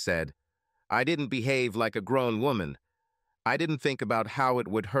 I said. I didn't behave like a grown woman. I didn't think about how it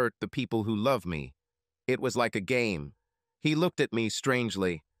would hurt the people who love me. It was like a game. He looked at me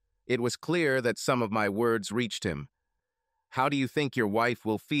strangely. It was clear that some of my words reached him. How do you think your wife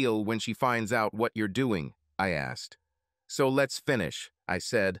will feel when she finds out what you're doing? I asked. So let's finish, I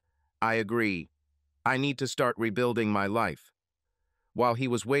said. I agree. I need to start rebuilding my life. While he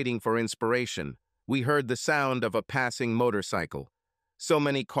was waiting for inspiration, we heard the sound of a passing motorcycle. So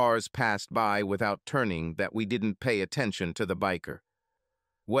many cars passed by without turning that we didn't pay attention to the biker.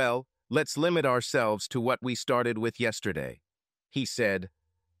 Well, let's limit ourselves to what we started with yesterday, he said,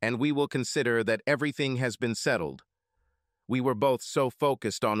 and we will consider that everything has been settled. We were both so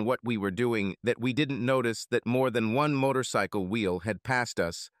focused on what we were doing that we didn't notice that more than one motorcycle wheel had passed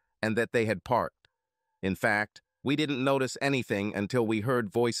us and that they had parked. In fact, we didn't notice anything until we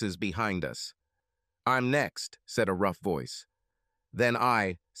heard voices behind us. "I'm next," said a rough voice. "Then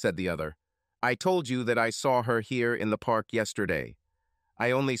I," said the other. "I told you that I saw her here in the park yesterday. I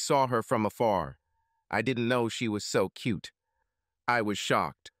only saw her from afar. I didn't know she was so cute." I was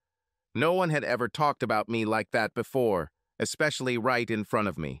shocked. No one had ever talked about me like that before, especially right in front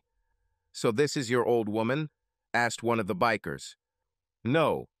of me. "So this is your old woman?" asked one of the bikers.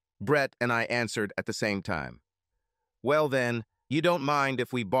 "No," Brett and I answered at the same time. "Well then, you don't mind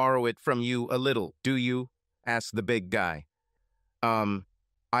if we borrow it from you a little, do you?" asked the big guy.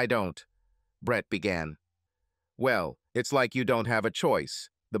 I don't," Brett began. "Well, it's like you don't have a choice,"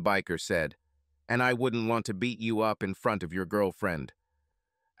 the biker said, "and I wouldn't want to beat you up in front of your girlfriend."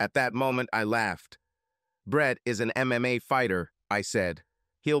 At that moment, I laughed. "Brett is an MMA fighter," I said.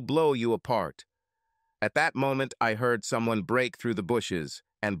 "He'll blow you apart." At that moment, I heard someone break through the bushes,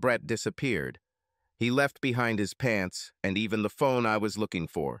 and Brett disappeared. He left behind his pants and even the phone I was looking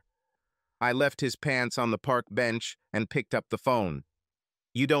for. I left his pants on the park bench and picked up the phone.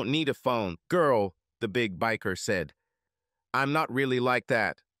 "You don't need a phone, girl," the big biker said. "I'm not really like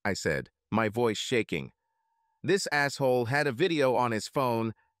that," I said, my voice shaking. "This asshole had a video on his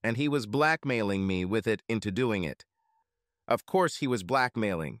phone, and he was blackmailing me with it into doing it." "Of course he was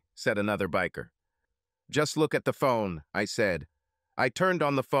blackmailing," said another biker. "Just look at the phone," I said. I turned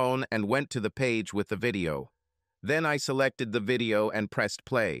on the phone and went to the page with the video. Then I selected the video and pressed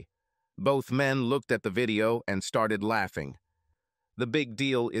play. Both men looked at the video and started laughing. "The big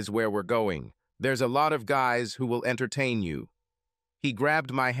deal is where we're going. There's a lot of guys who will entertain you." He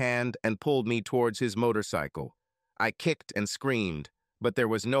grabbed my hand and pulled me towards his motorcycle. I kicked and screamed, but there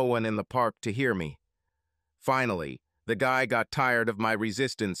was no one in the park to hear me. Finally, the guy got tired of my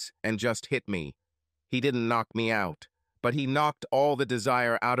resistance and just hit me. He didn't knock me out, but he knocked all the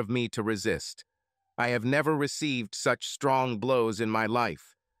desire out of me to resist. I have never received such strong blows in my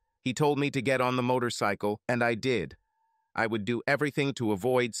life. He told me to get on the motorcycle, and I did. I would do everything to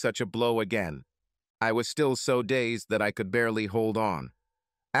avoid such a blow again. I was still so dazed that I could barely hold on.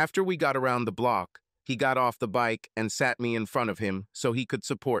 After we got around the block, he got off the bike and sat me in front of him so he could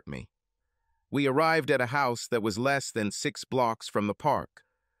support me. We arrived at a house that was less than 6 blocks from the park.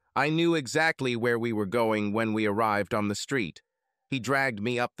 I knew exactly where we were going when we arrived on the street. He dragged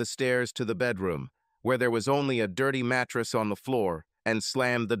me up the stairs to the bedroom, where there was only a dirty mattress on the floor, and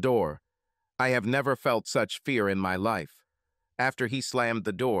slammed the door. I have never felt such fear in my life. After he slammed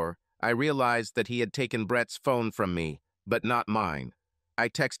the door, I realized that he had taken Brett's phone from me, but not mine. I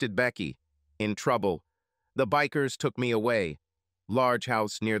texted Becky. "In trouble. The bikers took me away. Large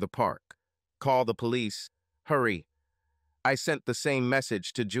house near the park. Call the police. Hurry." I sent the same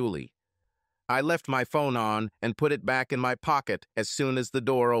message to Julie. I left my phone on and put it back in my pocket as soon as the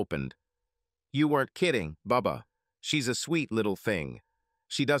door opened. "You weren't kidding, Bubba. She's a sweet little thing.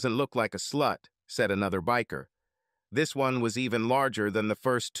 She doesn't look like a slut," said another biker. This one was even larger than the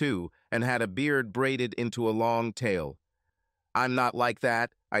first two and had a beard braided into a long tail. "I'm not like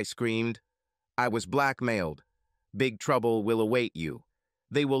that," I screamed. "I was blackmailed. Big trouble will await you.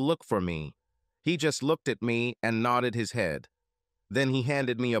 They will look for me." He just looked at me and nodded his head. Then he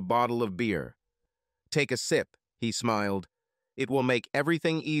handed me a bottle of beer. "Take a sip," he smiled. "It will make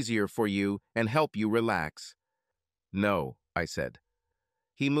everything easier for you and help you relax." "No," I said.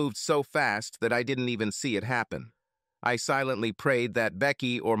 He moved so fast that I didn't even see it happen. I silently prayed that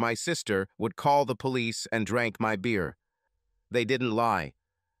Becky or my sister would call the police and drank my beer. They didn't lie.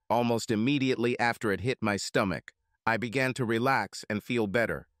 Almost immediately after it hit my stomach, I began to relax and feel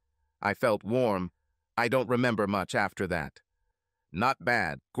better. I felt warm. I don't remember much after that. "Not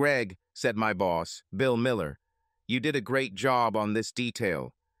bad, Greg," said my boss, Bill Miller. "You did a great job on this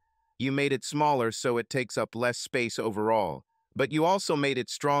detail. You made it smaller so it takes up less space overall, but you also made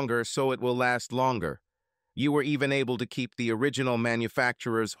it stronger so it will last longer. You were even able to keep the original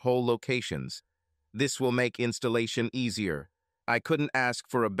manufacturer's whole locations. This will make installation easier. I couldn't ask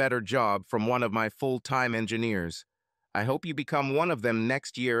for a better job from one of my full-time engineers. I hope you become one of them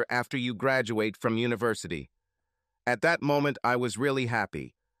next year after you graduate from university." At that moment, I was really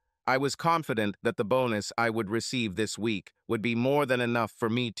happy. I was confident that the bonus I would receive this week would be more than enough for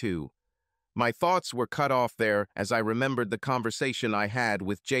me too. My thoughts were cut off there as I remembered the conversation I had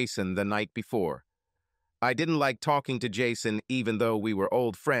with Jason the night before. I didn't like talking to Jason even though we were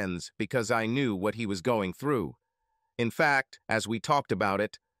old friends because I knew what he was going through. In fact, as we talked about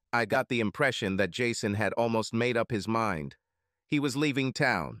it, I got the impression that Jason had almost made up his mind. He was leaving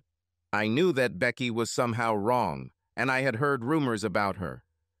town. I knew that Becky was somehow wrong, and I had heard rumors about her.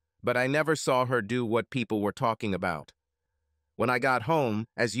 But I never saw her do what people were talking about. When I got home,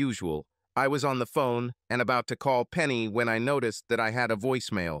 as usual, I was on the phone and about to call Penny when I noticed that I had a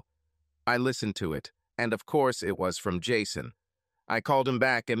voicemail. I listened to it, and of course it was from Jason. I called him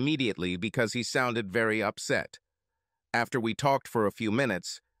back immediately because he sounded very upset. After we talked for a few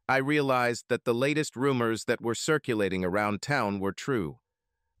minutes, I realized that the latest rumors that were circulating around town were true.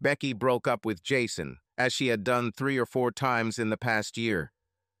 Becky broke up with Jason, as she had done 3 or 4 times in the past year.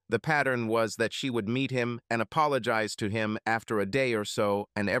 The pattern was that she would meet him and apologize to him after a day or so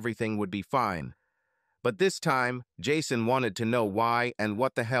and everything would be fine. But this time, Jason wanted to know why and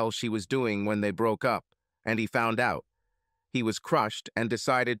what the hell she was doing when they broke up, and he found out. He was crushed and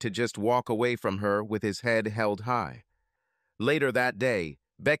decided to just walk away from her with his head held high. Later that day,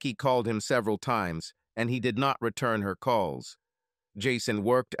 Becky called him several times, and he did not return her calls. Jason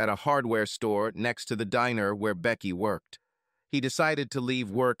worked at a hardware store next to the diner where Becky worked. He decided to leave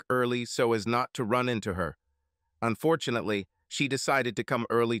work early so as not to run into her. Unfortunately, she decided to come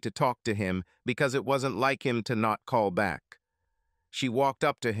early to talk to him because it wasn't like him to not call back. She walked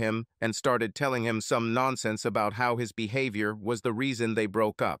up to him and started telling him some nonsense about how his behavior was the reason they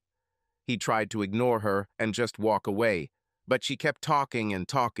broke up. He tried to ignore her and just walk away, but she kept talking and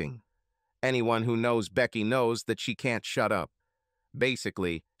talking. Anyone who knows Becky knows that she can't shut up.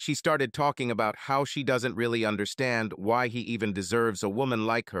 Basically, she started talking about how she doesn't really understand why he even deserves a woman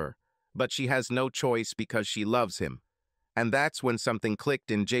like her, but she has no choice because she loves him. And that's when something clicked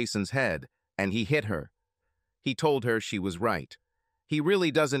in Jason's head, and he hit her. He told her she was right. He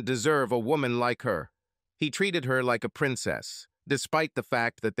really doesn't deserve a woman like her. He treated her like a princess, despite the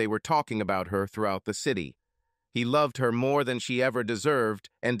fact that they were talking about her throughout the city. He loved her more than she ever deserved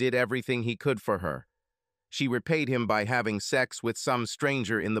and did everything he could for her. She repaid him by having sex with some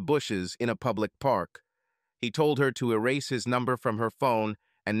stranger in the bushes in a public park. He told her to erase his number from her phone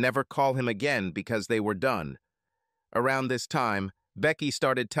and never call him again because they were done. Around this time, Becky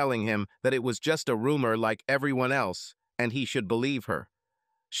started telling him that it was just a rumor like everyone else, and he should believe her.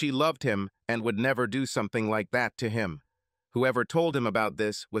 She loved him and would never do something like that to him. Whoever told him about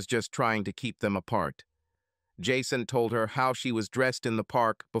this was just trying to keep them apart. Jason told her how she was dressed in the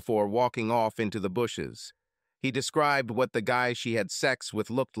park before walking off into the bushes. He described what the guy she had sex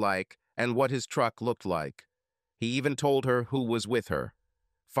with looked like and what his truck looked like. He even told her who was with her.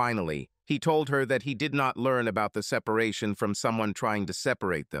 Finally, he told her that he did not learn about the separation from someone trying to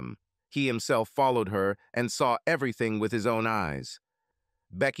separate them. He himself followed her and saw everything with his own eyes.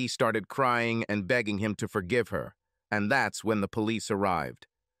 Becky started crying and begging him to forgive her, and that's when the police arrived.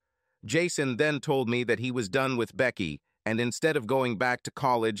 Jason then told me that he was done with Becky, and instead of going back to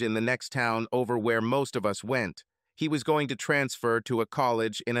college in the next town over where most of us went, he was going to transfer to a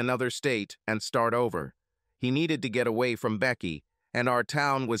college in another state and start over. He needed to get away from Becky, and our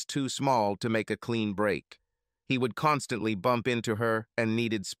town was too small to make a clean break. He would constantly bump into her and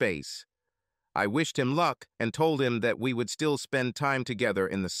needed space. I wished him luck and told him that we would still spend time together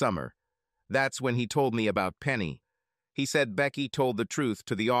in the summer. That's when he told me about Penny. He said Becky told the truth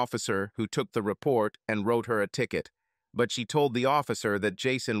to the officer who took the report and wrote her a ticket, but she told the officer that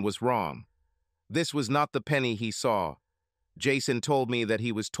Jason was wrong. This was not the Penny he saw. Jason told me that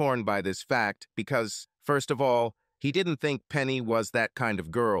he was torn by this fact because, first of all, he didn't think Penny was that kind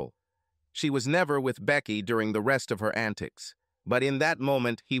of girl. She was never with Becky during the rest of her antics, but in that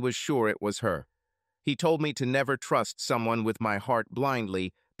moment he was sure it was her. He told me to never trust someone with my heart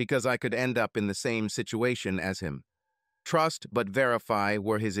blindly because I could end up in the same situation as him. Trust but verify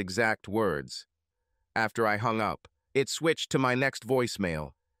were his exact words. After I hung up, it switched to my next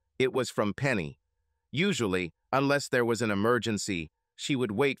voicemail. It was from Penny. Usually, unless there was an emergency, she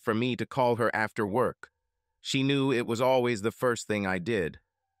would wait for me to call her after work. She knew it was always the first thing I did.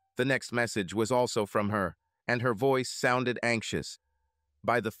 The next message was also from her, and her voice sounded anxious.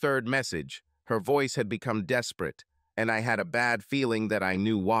 By the third message, her voice had become desperate, and I had a bad feeling that I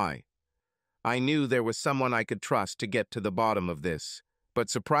knew why. I knew there was someone I could trust to get to the bottom of this, but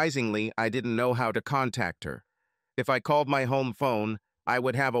surprisingly, I didn't know how to contact her. If I called my home phone, I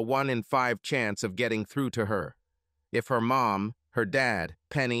would have a 1 in 5 chance of getting through to her. If her mom, her dad,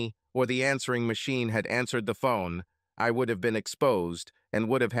 Penny, or the answering machine had answered the phone, I would have been exposed and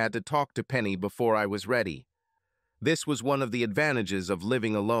would have had to talk to Penny before I was ready. This was one of the advantages of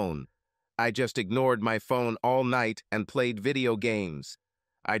living alone. I just ignored my phone all night and played video games.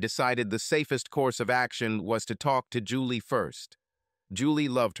 I decided the safest course of action was to talk to Julie first. Julie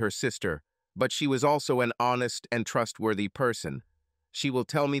loved her sister, but she was also an honest and trustworthy person. She will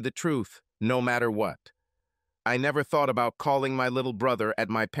tell me the truth, no matter what. I never thought about calling my little brother at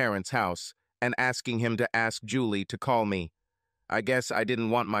my parents' house and asking him to ask Julie to call me. I guess I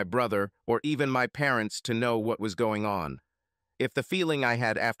didn't want my brother or even my parents to know what was going on. If the feeling I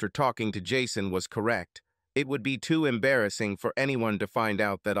had after talking to Jason was correct, it would be too embarrassing for anyone to find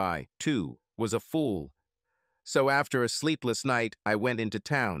out that I, too, was a fool. So after a sleepless night, I went into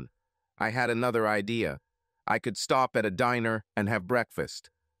town. I had another idea. I could stop at a diner and have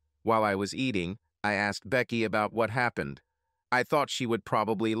breakfast. While I was eating, I asked Becky about what happened. I thought she would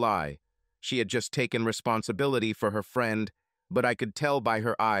probably lie. She had just taken responsibility for her friend, but I could tell by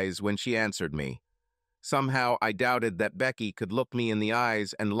her eyes when she answered me. Somehow I doubted that Becky could look me in the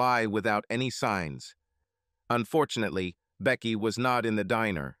eyes and lie without any signs. Unfortunately, Becky was not in the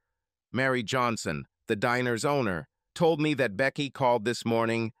diner. Mary Johnson, the diner's owner, told me that Becky called this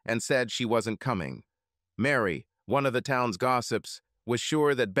morning and said she wasn't coming. Mary, one of the town's gossips, was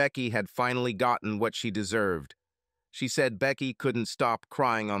sure that Becky had finally gotten what she deserved. She said Becky couldn't stop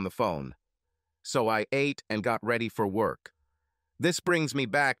crying on the phone. So I ate and got ready for work. This brings me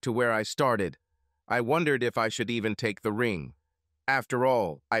back to where I started. I wondered if I should even take the ring. After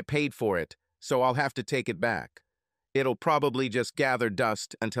all, I paid for it, so I'll have to take it back. It'll probably just gather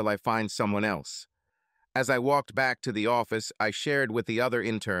dust until I find someone else. As I walked back to the office I shared with the other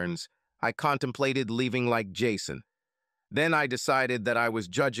interns, I contemplated leaving like Jason. Then I decided that I was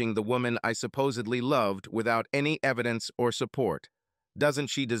judging the woman I supposedly loved without any evidence or support. Doesn't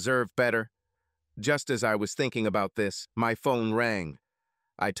she deserve better? Just as I was thinking about this, my phone rang.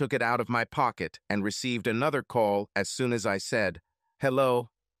 I took it out of my pocket and received another call as soon as I said, "Hello?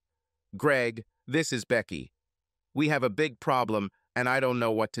 Greg, this is Becky. We have a big problem and I don't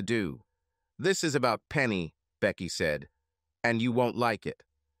know what to do." "This is about Penny," Becky said, "and you won't like it."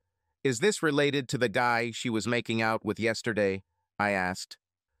 "Is this related to the guy she was making out with yesterday?" I asked.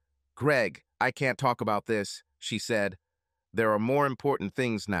 "Greg, I can't talk about this," she said. "There are more important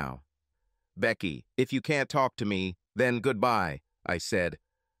things now." "Becky, if you can't talk to me, then goodbye," I said.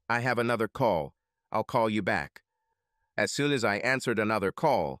 "I have another call. I'll call you back." As soon as I answered another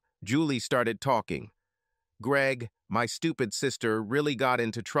call, Julie started talking. "Greg, my stupid sister really got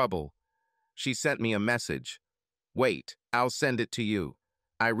into trouble. She sent me a message. Wait, I'll send it to you."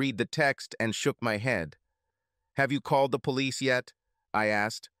 I read the text and shook my head. "Have you called the police yet?" I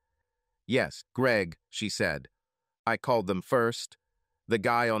asked. "Yes, Greg," she said. "I called them first. The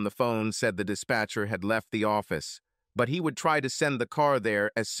guy on the phone said the dispatcher had left the office, but he would try to send the car there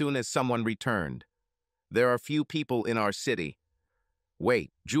as soon as someone returned. There are few people in our city."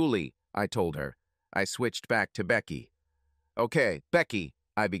 "Wait, Julie," I told her. I switched back to Becky. "Okay, Becky,"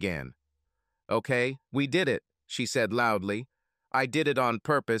 I began. "Okay, we did it," she said loudly. "I did it on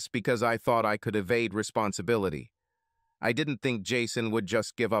purpose because I thought I could evade responsibility. I didn't think Jason would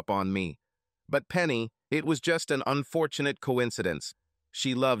just give up on me. But Penny, it was just an unfortunate coincidence.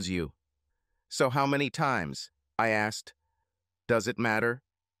 She loves you." "So how many times?" I asked. "Does it matter?"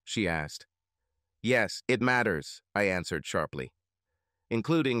 she asked. "Yes, it matters," I answered sharply.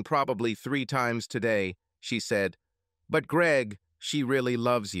 "Including probably 3 times today," she said. "But Greg, she really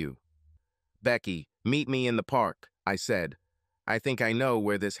loves you." "Becky, meet me in the park," I said. "I think I know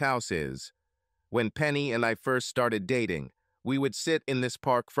where this house is." When Penny and I first started dating, we would sit in this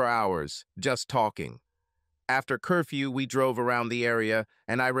park for hours, just talking. After curfew, we drove around the area,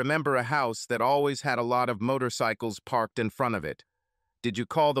 and I remember a house that always had a lot of motorcycles parked in front of it. "Did you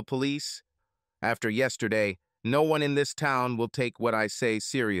call the police?" "After yesterday, no one in this town will take what I say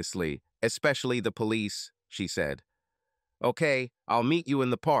seriously, especially the police," she said. "Okay, I'll meet you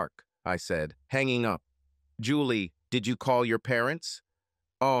in the park," I said, hanging up. "Julie, did you call your parents?"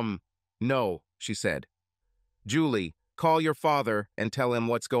 No," she said. "Julie, call your father and tell him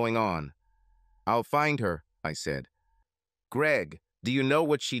what's going on." "I'll find her," I said. "Greg, do you know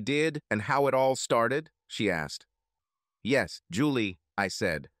what she did and how it all started?" she asked. "Yes, Julie," I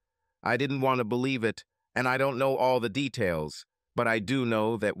said. "I didn't want to believe it, and I don't know all the details, but I do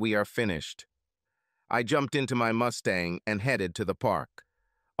know that we are finished." I jumped into my Mustang and headed to the park.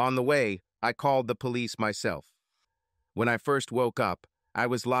 On the way, I called the police myself. When I first woke up, I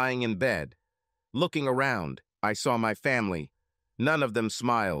was lying in bed. Looking around, I saw my family. None of them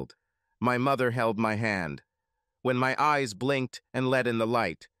smiled. My mother held my hand. When my eyes blinked and let in the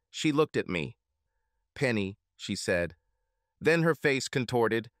light, she looked at me. "Penny," she said. Then her face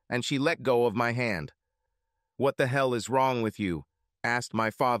contorted, and she let go of my hand. "What the hell is wrong with you?" asked my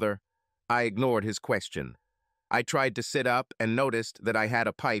father. I ignored his question. I tried to sit up and noticed that I had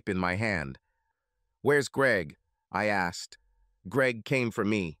a pipe in my hand. "Where's Greg?" I asked. Greg came for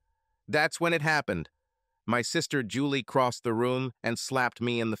me. That's when it happened. My sister Julie crossed the room and slapped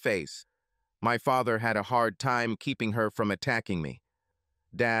me in the face. My father had a hard time keeping her from attacking me.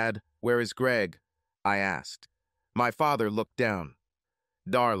 "Dad, where is Greg?" I asked. My father looked down.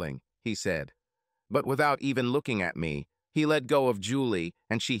 "Darling," he said. But without even looking at me, he let go of Julie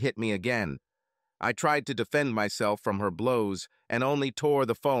and she hit me again. I tried to defend myself from her blows and only tore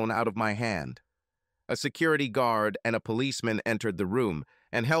the phone out of my hand. A security guard and a policeman entered the room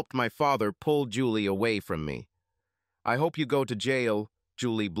and helped my father pull Julie away from me. "I hope you go to jail,"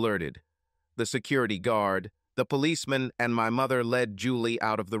 Julie blurted. The security guard, the policeman, and my mother led Julie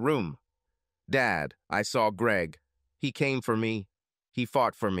out of the room. "Dad, I saw Greg. He came for me. He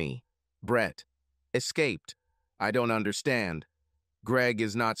fought for me. Brett escaped. I don't understand. Greg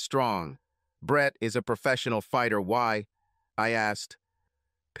is not strong. Brett is a professional fighter. Why?" I asked.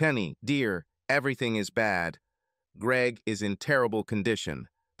 "Penny, dear, everything is bad. Greg is in terrible condition.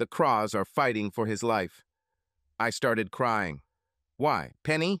 The Craws are fighting for his life." I started crying. "Why,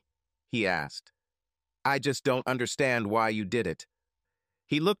 Penny?" he asked. "I just don't understand why you did it."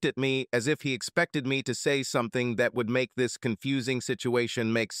 He looked at me as if he expected me to say something that would make this confusing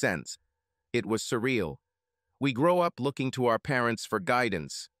situation make sense. It was surreal. We grow up looking to our parents for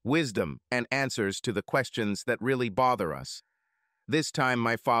guidance, wisdom, and answers to the questions that really bother us. This time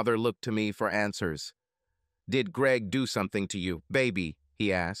my father looked to me for answers. "Did Greg do something to you, baby?"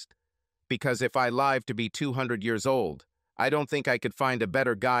 he asked. "Because if I live to be 200 years old, I don't think I could find a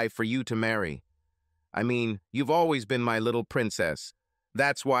better guy for you to marry. I mean, you've always been my little princess.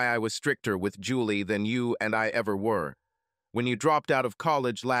 That's why I was stricter with Julie than you and I ever were. When you dropped out of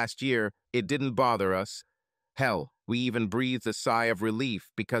college last year, it didn't bother us. Hell, we even breathed a sigh of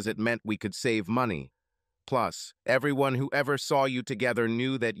relief because it meant we could save money. Plus, everyone who ever saw you together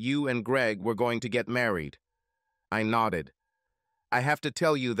knew that you and Greg were going to get married." I nodded. "I have to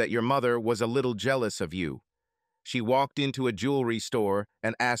tell you that your mother was a little jealous of you. She walked into a jewelry store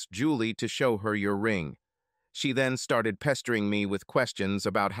and asked Julie to show her your ring. She then started pestering me with questions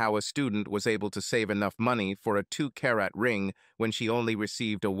about how a student was able to save enough money for a 2-carat ring when she only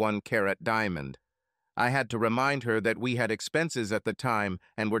received a 1-carat diamond. I had to remind her that we had expenses at the time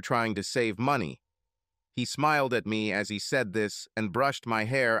and were trying to save money." He smiled at me as he said this and brushed my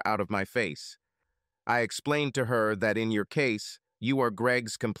hair out of my face. "I explained to her that in your case, you are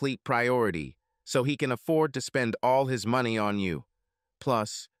Greg's complete priority, so he can afford to spend all his money on you.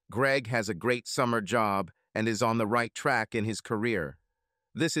 Plus, Greg has a great summer job and is on the right track in his career.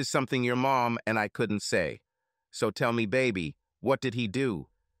 This is something your mom and I couldn't say. So tell me, baby, what did he do?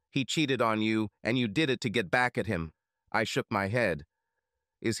 He cheated on you, and you did it to get back at him." I shook my head.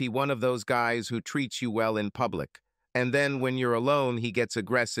 "Is he one of those guys who treats you well in public, and then when you're alone he gets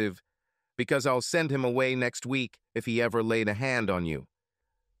aggressive? Because I'll send him away next week if he ever laid a hand on you."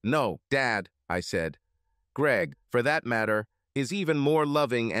 "No, Dad," I said. "Greg, for that matter, is even more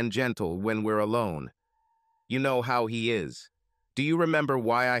loving and gentle when we're alone. You know how he is. Do you remember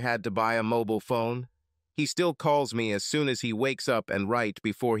why I had to buy a mobile phone? He still calls me as soon as he wakes up and right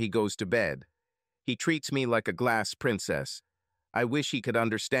before he goes to bed. He treats me like a glass princess. I wish he could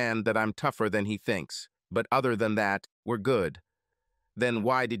understand that I'm tougher than he thinks, but other than that, we're good." "Then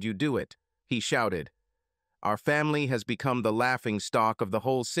why did you do it?" he shouted. "Our family has become the laughing stock of the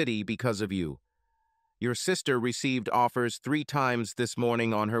whole city because of you. Your sister received offers 3 times this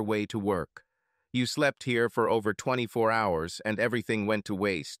morning on her way to work. You slept here for over 24 hours and everything went to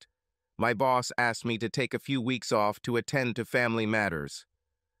waste. My boss asked me to take a few weeks off to attend to family matters."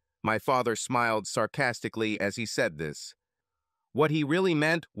 My father smiled sarcastically as he said this. What he really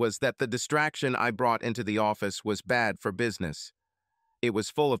meant was that the distraction I brought into the office was bad for business. It was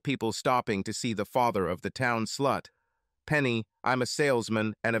full of people stopping to see the father of the town slut. "Penny, I'm a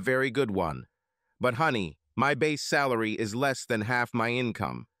salesman and a very good one. But honey, my base salary is less than half my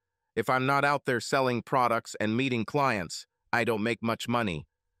income. If I'm not out there selling products and meeting clients, I don't make much money.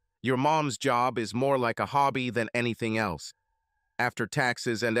 Your mom's job is more like a hobby than anything else. After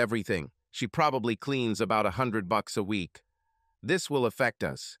taxes and everything, she probably cleans about $100 a week. This will affect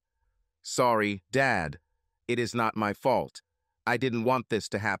us." "Sorry, Dad. It is not my fault. I didn't want this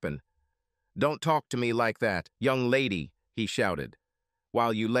to happen." "Don't talk to me like that, young lady," he shouted.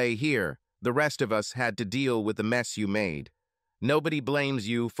 "While you lay here, the rest of us had to deal with the mess you made. Nobody blames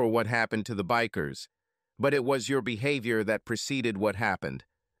you for what happened to the bikers, but it was your behavior that preceded what happened."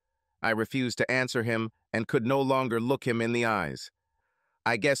 I refused to answer him and could no longer look him in the eyes.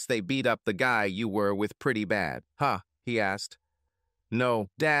 "I guess they beat up the guy you were with pretty bad, huh?" he asked. No,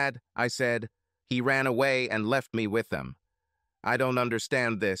 Dad, I said. He ran away and left me with them. I don't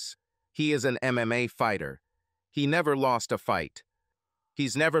understand this. He is an MMA fighter. He never lost a fight.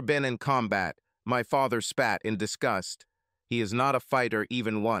 He's never been in combat. My father spat in disgust. He is not a fighter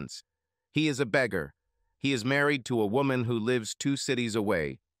even once. He is a beggar. He is married to a woman who lives 2 cities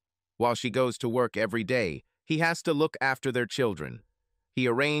away. While she goes to work every day, he has to look after their children. He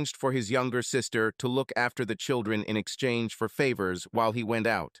arranged for his younger sister to look after the children in exchange for favors while he went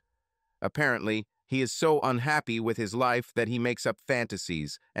out. Apparently, he is so unhappy with his life that he makes up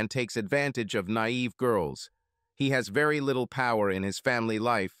fantasies and takes advantage of naive girls. He has very little power in his family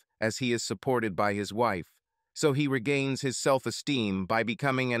life as he is supported by his wife, so he regains his self-esteem by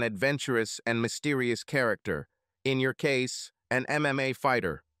becoming an adventurous and mysterious character. In your case, an MMA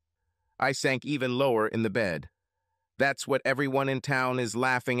fighter. I sank even lower in the bed. That's what everyone in town is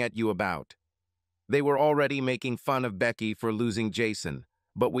laughing at you about. They were already making fun of Becky for losing Jason,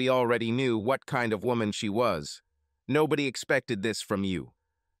 but we already knew what kind of woman she was. Nobody expected this from you.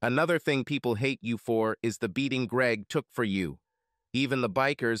 Another thing people hate you for is the beating Greg took for you. Even the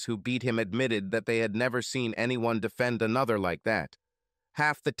bikers who beat him admitted that they had never seen anyone defend another like that.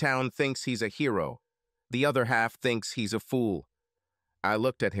 Half the town thinks he's a hero. The other half thinks he's a fool. I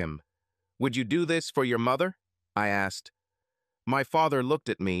looked at him. Would you do this for your mother? I asked. My father looked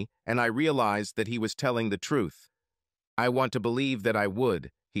at me, and I realized that he was telling the truth. I want to believe that I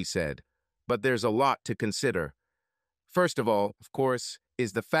would, he said, but there's a lot to consider. First of all, of course,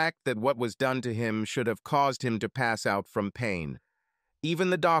 is the fact that what was done to him should have caused him to pass out from pain. Even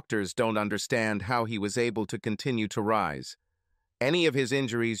the doctors don't understand how he was able to continue to rise. Any of his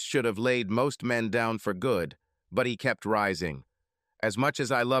injuries should have laid most men down for good, but he kept rising. As much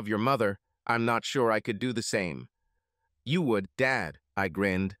as I love your mother, I'm not sure I could do the same. You would, Dad, I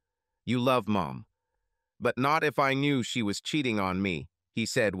grinned. You love Mom. But not if I knew she was cheating on me, he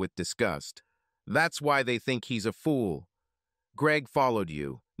said with disgust. That's why they think he's a fool. Greg followed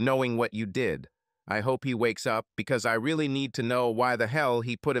you, knowing what you did. I hope he wakes up because I really need to know why the hell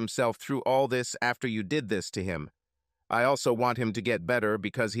he put himself through all this after you did this to him. I also want him to get better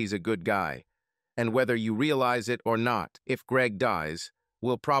because he's a good guy. And whether you realize it or not, if Greg dies,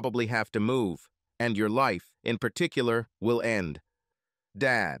 we'll probably have to move, and your life, in particular, will end.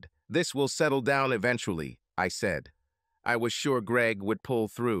 Dad, this will settle down eventually, I said. I was sure Greg would pull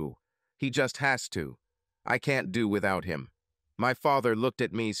through. He just has to. I can't do without him. My father looked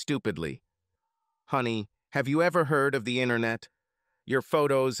at me stupidly. Honey, have you ever heard of the internet? Your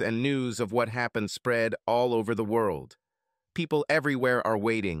photos and news of what happened spread all over the world. People everywhere are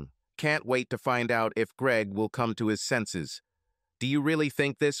waiting. Can't wait to find out if Greg will come to his senses. Do you really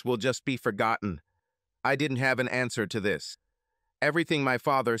think this will just be forgotten? I didn't have an answer to this. Everything my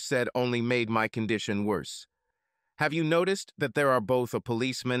father said only made my condition worse. Have you noticed that there are both a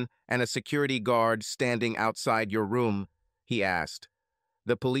policeman and a security guard standing outside your room? He asked.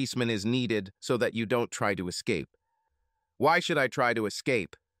 The policeman is needed so that you don't try to escape. Why should I try to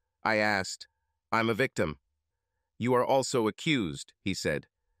escape? I asked. I'm a victim. You are also accused, he said.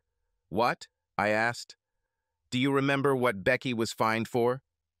 What? I asked. Do you remember what Becky was fined for?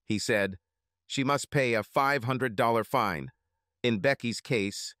 He said. She must pay a $500 fine. In Becky's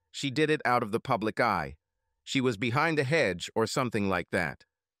case, she did it out of the public eye. She was behind a hedge or something like that.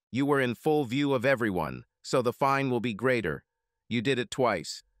 You were in full view of everyone, so the fine will be greater. You did it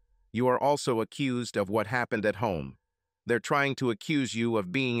twice. You are also accused of what happened at home. They're trying to accuse you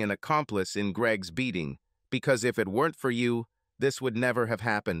of being an accomplice in Greg's beating, because if it weren't for you, this would never have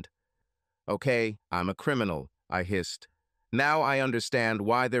happened. Okay, I'm a criminal, I hissed. Now I understand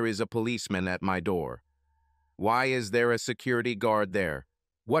why there is a policeman at my door. Why is there a security guard there?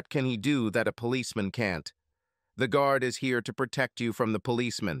 What can he do that a policeman can't? The guard is here to protect you from the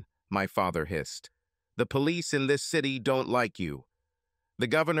policeman, my father hissed. The police in this city don't like you. The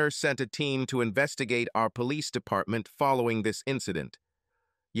governor sent a team to investigate our police department following this incident.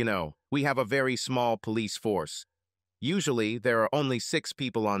 You know, we have a very small police force. Usually, there are only 6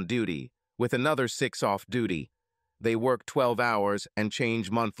 people on duty, with another 6 off duty. They work 12 hours and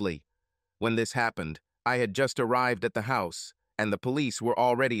change monthly. When this happened, I had just arrived at the house, and the police were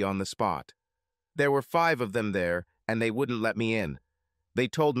already on the spot. There were 5 of them there, and they wouldn't let me in. They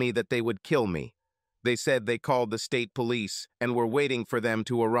told me that they would kill me. They said they called the state police and were waiting for them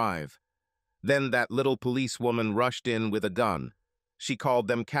to arrive. Then that little policewoman rushed in with a gun. She called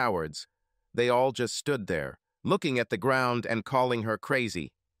them cowards. They all just stood there, looking at the ground and calling her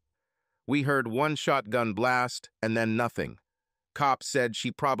crazy. We heard one shotgun blast and then nothing. Cops said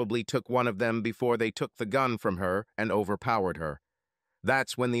she probably took one of them before they took the gun from her and overpowered her.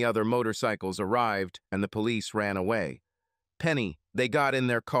 That's when the other motorcycles arrived and the police ran away. Penny, They got in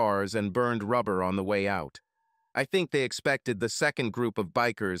their cars and burned rubber on the way out. I think they expected the second group of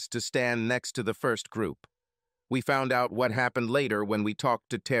bikers to stand next to the first group. We found out what happened later when we talked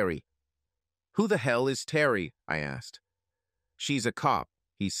to Terry. "Who the hell is Terry?" I asked. "She's a cop,"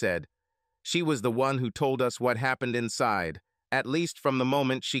 he said. "She was the one who told us what happened inside, at least from the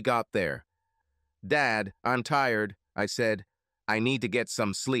moment she got there." "Dad, I'm tired," I said. "I need to get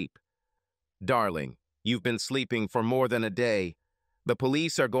some sleep." "Darling, you've been sleeping for more than a day. The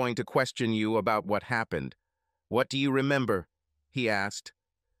police are going to question you about what happened. What do you remember?" he asked.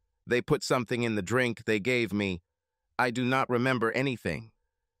 "They put something in the drink they gave me. I do not remember anything."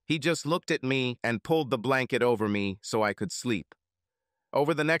 He just looked at me and pulled the blanket over me so I could sleep.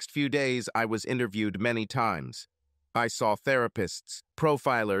 Over the next few days, I was interviewed many times. I saw therapists,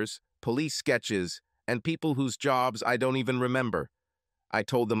 profilers, police sketches, and people whose jobs I don't even remember. I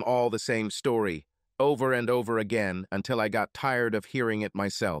told them all the same story, over and over again, until I got tired of hearing it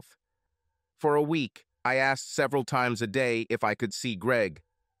myself. For a week, I asked several times a day if I could see Greg.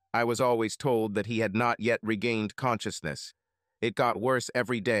 I was always told that he had not yet regained consciousness. It got worse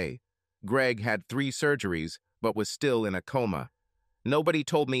every day. Greg had 3 surgeries, but was still in a coma. Nobody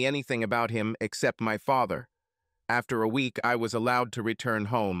told me anything about him except my father. After a week, I was allowed to return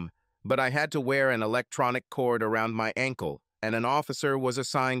home, but I had to wear an electronic cord around my ankle, and an officer was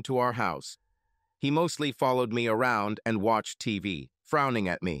assigned to our house. He mostly followed me around and watched TV, frowning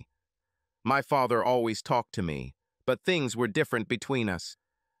at me. My father always talked to me, but things were different between us.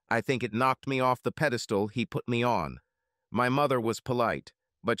 I think it knocked me off the pedestal he put me on. My mother was polite,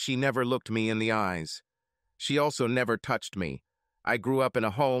 but she never looked me in the eyes. She also never touched me. I grew up in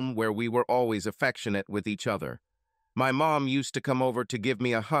a home where we were always affectionate with each other. My mom used to come over to give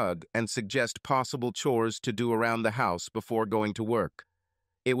me a hug and suggest possible chores to do around the house before going to work.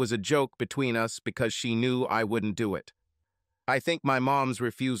 It was a joke between us because she knew I wouldn't do it. I think my mom's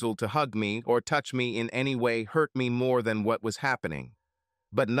refusal to hug me or touch me in any way hurt me more than what was happening.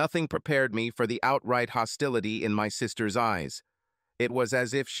 But nothing prepared me for the outright hostility in my sister's eyes. It was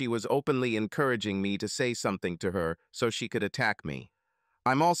as if she was openly encouraging me to say something to her so she could attack me.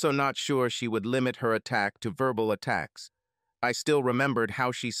 I'm also not sure she would limit her attack to verbal attacks. I still remembered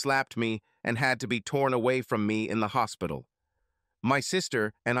how she slapped me and had to be torn away from me in the hospital. My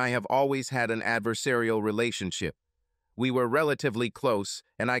sister and I have always had an adversarial relationship. We were relatively close,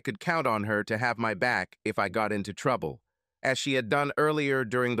 and I could count on her to have my back if I got into trouble, as she had done earlier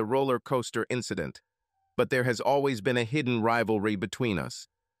during the roller coaster incident. But there has always been a hidden rivalry between us.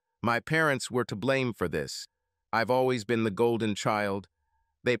 My parents were to blame for this. I've always been the golden child.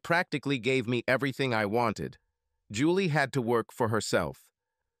 They practically gave me everything I wanted. Julie had to work for herself.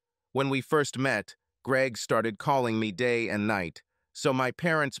 When we first met, Greg started calling me day and night, so my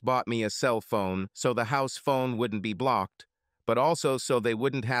parents bought me a cell phone so the house phone wouldn't be blocked, but also so they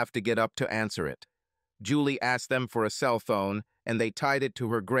wouldn't have to get up to answer it. Julie asked them for a cell phone, and they tied it to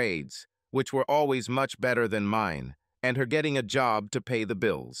her grades, which were always much better than mine, and her getting a job to pay the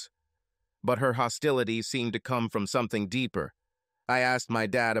bills. But her hostility seemed to come from something deeper. I asked my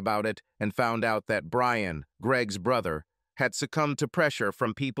dad about it and found out that Brian, Greg's brother, had succumbed to pressure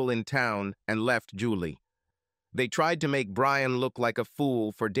from people in town and left Julie. They tried to make Brian look like a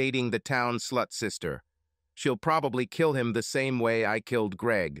fool for dating the town slut sister. She'll probably kill him the same way I killed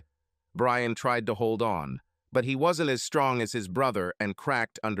Greg. Brian tried to hold on, but he wasn't as strong as his brother and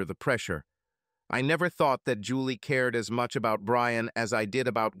cracked under the pressure. I never thought that Julie cared as much about Brian as I did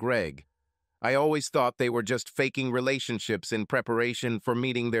about Greg. I always thought they were just faking relationships in preparation for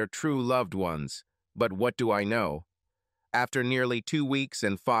meeting their true loved ones. But what do I know? After nearly 2 weeks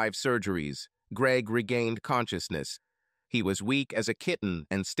and 5 surgeries, Greg regained consciousness. He was weak as a kitten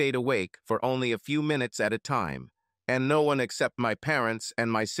and stayed awake for only a few minutes at a time, and no one except my parents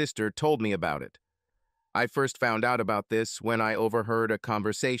and my sister told me about it. I first found out about this when I overheard a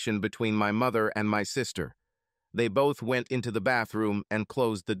conversation between my mother and my sister. They both went into the bathroom and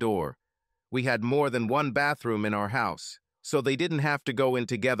closed the door. We had more than one bathroom in our house, so they didn't have to go in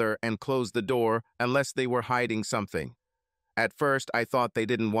together and close the door unless they were hiding something. At first, I thought they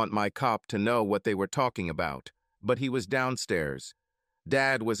didn't want my cop to know what they were talking about, but he was downstairs.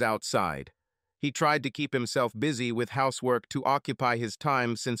 Dad was outside. He tried to keep himself busy with housework to occupy his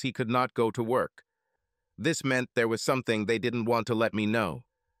time since he could not go to work. This meant there was something they didn't want to let me know.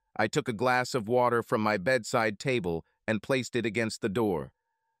 I took a glass of water from my bedside table and placed it against the door.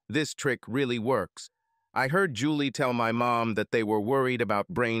 This trick really works. I heard Julie tell my mom that they were worried about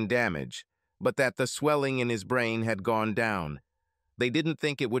brain damage, but that the swelling in his brain had gone down. They didn't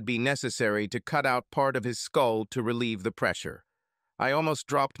think it would be necessary to cut out part of his skull to relieve the pressure. I almost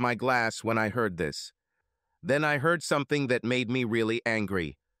dropped my glass when I heard this. Then I heard something that made me really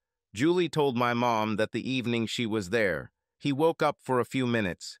angry. Julie told my mom that the evening she was there, he woke up for a few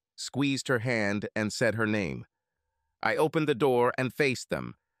minutes, squeezed her hand, and said her name. I opened the door and faced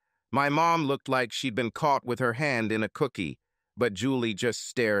them. My mom looked like she'd been caught with her hand in a cookie, but Julie just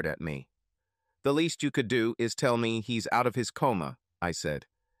stared at me. "The least you could do is tell me he's out of his coma," I said.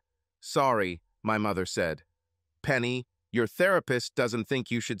 "Sorry," my mother said. "Penny, your therapist doesn't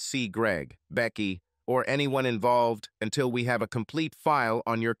think you should see Greg, Becky, or anyone involved until we have a complete file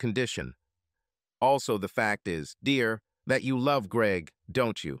on your condition. Also, the fact is, dear, that you love Greg,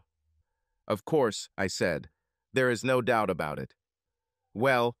 don't you?" "Of course," I said. "There is no doubt about it."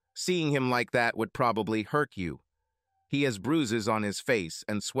 "Well, seeing him like that would probably hurt you. He has bruises on his face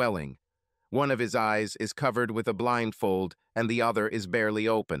and swelling. One of his eyes is covered with a blindfold and the other is barely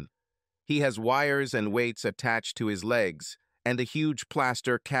open. He has wires and weights attached to his legs and a huge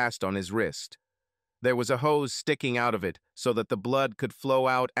plaster cast on his wrist. There was a hose sticking out of it so that the blood could flow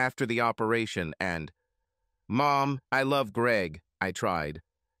out after the operation and—" "Mom, I love Greg," I tried.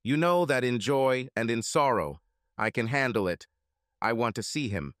 "You know that in joy and in sorrow, I can handle it. I want to see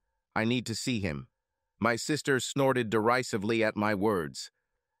him. I need to see him." My sister snorted derisively at my words.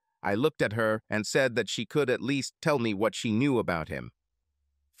 I looked at her and said that she could at least tell me what she knew about him.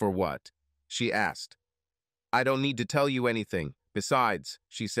 "For what?" she asked. "I don't need to tell you anything. Besides,"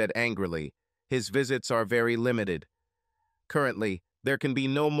 she said angrily, "his visits are very limited. Currently, there can be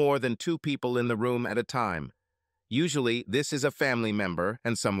no more than 2 people in the room at a time. Usually, this is a family member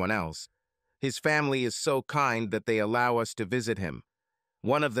and someone else. His family is so kind that they allow us to visit him.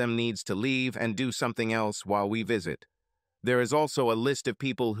 One of them needs to leave and do something else while we visit. There is also a list of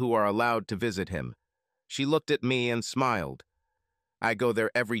people who are allowed to visit him." She looked at me and smiled. "I go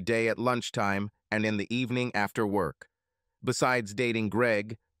there every day at lunchtime and in the evening after work. Besides dating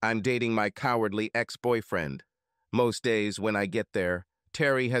Greg, I'm dating my cowardly ex-boyfriend. Most days when I get there,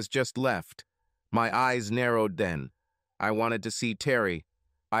 Terry has just left. My eyes narrowed then. I wanted to see Terry.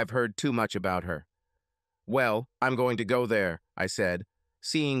 I've heard too much about her." "Well, I'm going to go there," I said.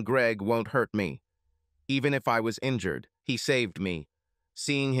 "Seeing Greg won't hurt me. Even if I was injured, he saved me.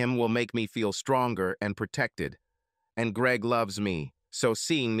 Seeing him will make me feel stronger and protected. And Greg loves me, so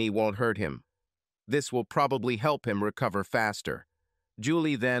seeing me won't hurt him. This will probably help him recover faster."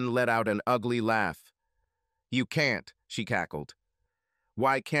 Julie then let out an ugly laugh. "You can't," she cackled.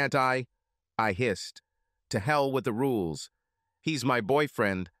 "Why can't I?" I hissed. "To hell with the rules. He's my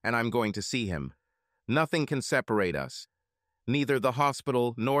boyfriend, and I'm going to see him. Nothing can separate us. Neither the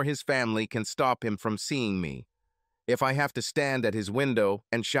hospital nor his family can stop him from seeing me. If I have to stand at his window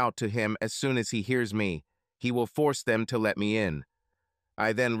and shout to him as soon as he hears me, he will force them to let me in."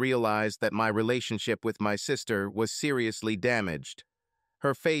 I then realized that my relationship with my sister was seriously damaged.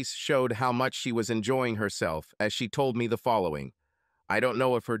 Her face showed how much she was enjoying herself as she told me the following. I don't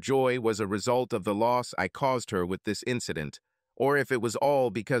know if her joy was a result of the loss I caused her with this incident, or if it was all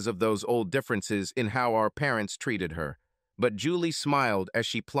because of those old differences in how our parents treated her. But Julie smiled as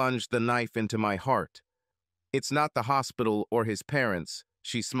she plunged the knife into my heart. "It's not the hospital or his parents,"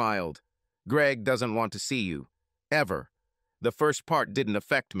 she smiled. "Greg doesn't want to see you. Ever." The first part didn't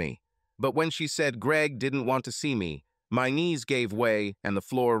affect me, but when she said Greg didn't want to see me, my knees gave way and the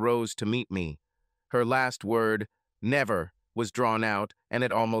floor rose to meet me. Her last word, "never," was drawn out, and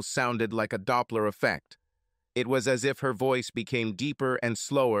it almost sounded like a Doppler effect. It was as if her voice became deeper and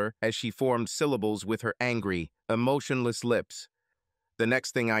slower as she formed syllables with her angry, emotionless lips. The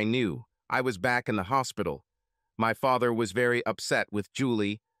next thing I knew, I was back in the hospital. My father was very upset with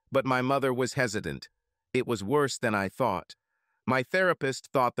Julie, but my mother was hesitant. It was worse than I thought. My therapist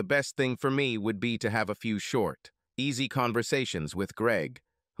thought the best thing for me would be to have a few short, easy conversations with Greg,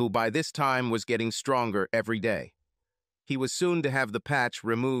 who by this time was getting stronger every day. He was soon to have the patch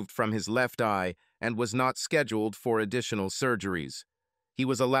removed from his left eye and was not scheduled for additional surgeries. He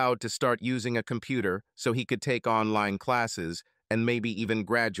was allowed to start using a computer so he could take online classes and maybe even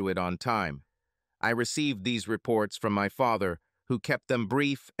graduate on time. I received these reports from my father, who kept them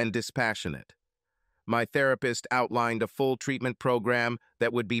brief and dispassionate. My therapist outlined a full treatment program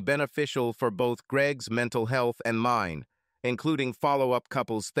that would be beneficial for both Greg's mental health and mine, including follow-up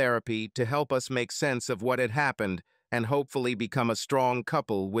couples therapy to help us make sense of what had happened and hopefully become a strong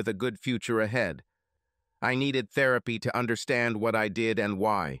couple with a good future ahead. I needed therapy to understand what I did and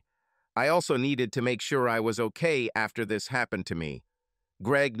why. I also needed to make sure I was okay after this happened to me.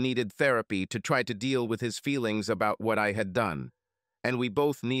 Greg needed therapy to try to deal with his feelings about what I had done. And we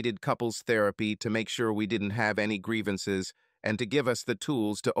both needed couples therapy to make sure we didn't have any grievances and to give us the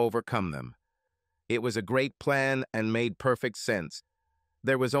tools to overcome them. It was a great plan and made perfect sense.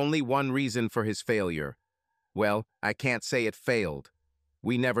 There was only one reason for his failure. Well, I can't say it failed.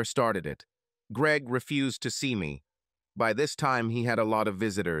 We never started it. Greg refused to see me. By this time, he had a lot of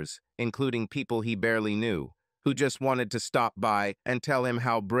visitors, including people he barely knew, who just wanted to stop by and tell him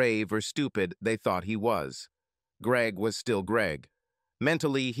how brave or stupid they thought he was. Greg was still Greg.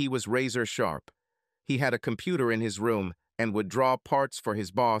 Mentally, he was razor sharp. He had a computer in his room and would draw parts for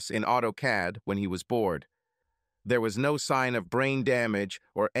his boss in AutoCAD when he was bored. There was no sign of brain damage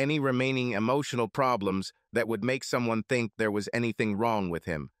or any remaining emotional problems that would make someone think there was anything wrong with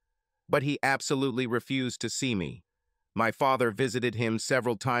him. But he absolutely refused to see me. My father visited him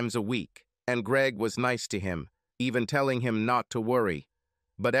several times a week, and Greg was nice to him, even telling him not to worry.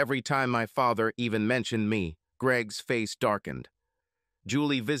 But every time my father even mentioned me, Greg's face darkened.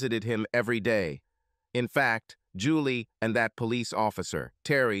 Julie visited him every day. In fact, Julie and that police officer,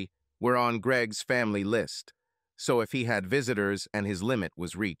 Terry, were on Greg's family list. So if he had visitors and his limit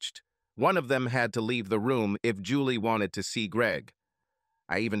was reached, one of them had to leave the room if Julie wanted to see Greg.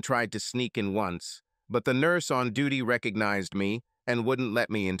 I even tried to sneak in once, but the nurse on duty recognized me and wouldn't let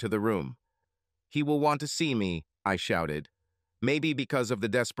me into the room. "He will want to see me," I shouted. Maybe because of the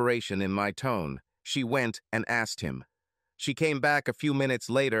desperation in my tone, she went and asked him. She came back a few minutes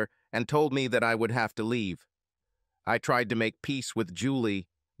later and told me that I would have to leave. I tried to make peace with Julie,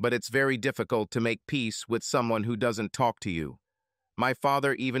 but it's very difficult to make peace with someone who doesn't talk to you. My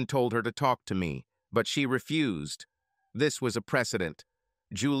father even told her to talk to me, but she refused. This was a precedent.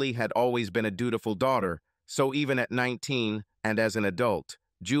 Julie had always been a dutiful daughter, so even at 19 and as an adult,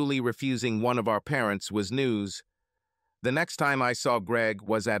 Julie refusing one of our parents was news. The next time I saw Greg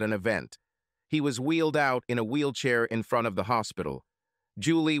was at an event. He was wheeled out in a wheelchair in front of the hospital.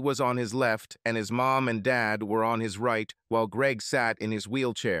 Julie was on his left and his mom and dad were on his right while Greg sat in his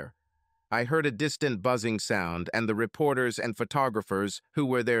wheelchair. I heard a distant buzzing sound and the reporters and photographers who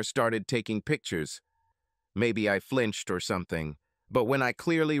were there started taking pictures. Maybe I flinched or something, but when I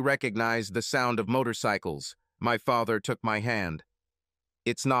clearly recognized the sound of motorcycles, my father took my hand.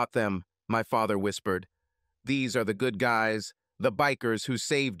 "It's not them," my father whispered. "These are the good guys, the bikers who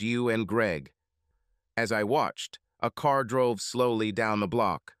saved you and Greg." As I watched, a car drove slowly down the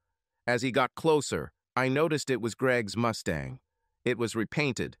block. As he got closer, I noticed it was Greg's Mustang. It was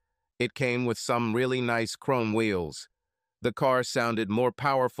repainted. It came with some really nice chrome wheels. The car sounded more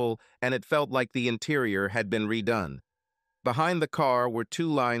powerful, and it felt like the interior had been redone. Behind the car were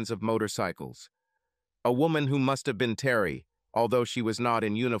two lines of motorcycles. A woman who must have been Terry, although she was not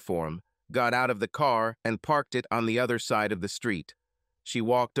in uniform, got out of the car and parked it on the other side of the street. She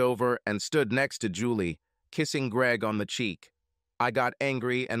walked over and stood next to Julie, kissing Greg on the cheek. I got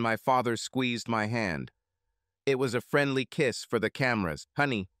angry and my father squeezed my hand. It was a friendly kiss for the cameras.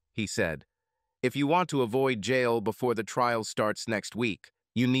 "Honey," he said, "if you want to avoid jail before the trial starts next week,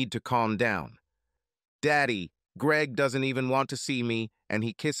 you need to calm down." "Daddy, Greg doesn't even want to see me, and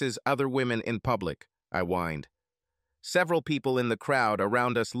he kisses other women in public," I whined. Several people in the crowd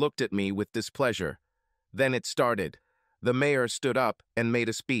around us looked at me with displeasure. Then it started. The mayor stood up and made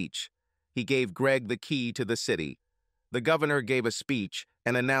a speech. He gave Greg the key to the city. The governor gave a speech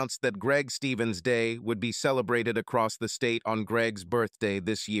and announced that Greg Stevens Day would be celebrated across the state on Greg's birthday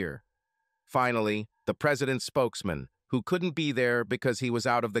this year. Finally, the president's spokesman, who couldn't be there because he was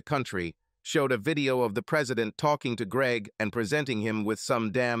out of the country, showed a video of the president talking to Greg and presenting him with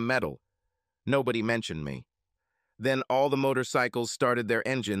some damn medal. Nobody mentioned me. Then all the motorcycles started their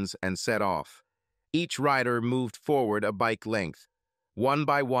engines and set off. Each rider moved forward a bike length. One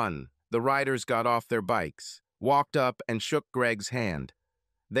by one, the riders got off their bikes, walked up and shook Greg's hand.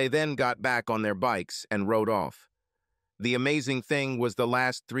 They then got back on their bikes and rode off. The amazing thing was the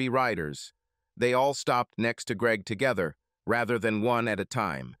last three riders. They all stopped next to Greg together, rather than one at a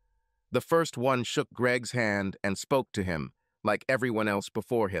time. The first one shook Greg's hand and spoke to him, like everyone else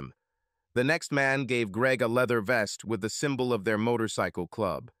before him. The next man gave Greg a leather vest with the symbol of their motorcycle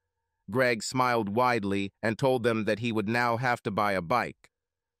club. Greg smiled widely and told them that he would now have to buy a bike.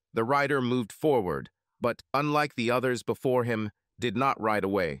 The rider moved forward, but, unlike the others before him, did not ride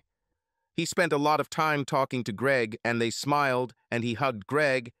away. He spent a lot of time talking to Greg, and they smiled, and he hugged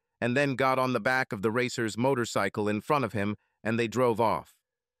Greg, and then got on the back of the racer's motorcycle in front of him, and they drove off.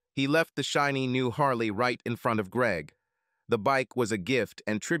 He left the shiny new Harley right in front of Greg. The bike was a gift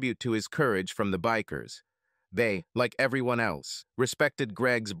and tribute to his courage from the bikers. They, like everyone else, respected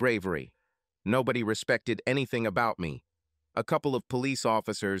Greg's bravery. Nobody respected anything about me. A couple of police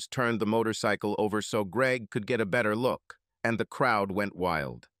officers turned the motorcycle over so Greg could get a better look, and the crowd went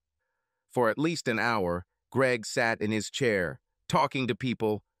wild. For at least an hour, Greg sat in his chair, talking to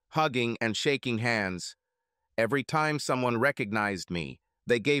people, hugging and shaking hands. Every time someone recognized me,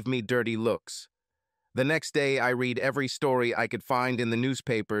 they gave me dirty looks. The next day, I read every story I could find in the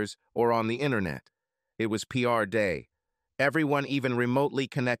newspapers or on the internet. It was PR day. Everyone even remotely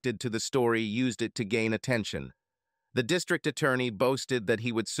connected to the story used it to gain attention. The district attorney boasted that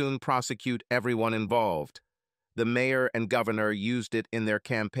he would soon prosecute everyone involved. The mayor and governor used it in their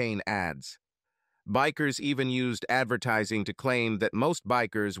campaign ads. Bikers even used advertising to claim that most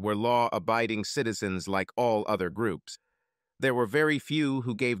bikers were law-abiding citizens like all other groups. There were very few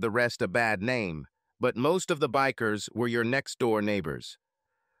who gave the rest a bad name, but most of the bikers were your next-door neighbors.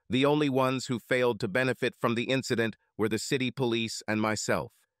 The only ones who failed to benefit from the incident were the city police and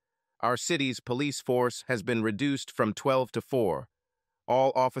myself. Our city's police force has been reduced from 12 to 4.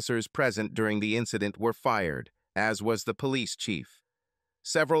 All officers present during the incident were fired, as was the police chief.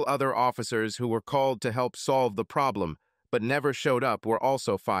 Several other officers who were called to help solve the problem but never showed up were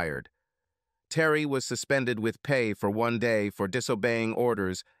also fired. Terry was suspended with pay for 1 day for disobeying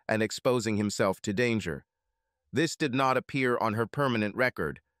orders and exposing himself to danger. This did not appear on her permanent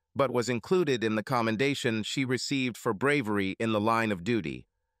record, but was included in the commendation she received for bravery in the line of duty.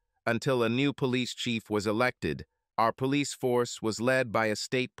 Until a new police chief was elected, our police force was led by a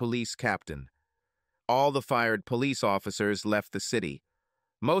state police captain. All the fired police officers left the city.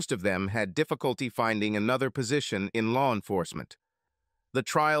 Most of them had difficulty finding another position in law enforcement. The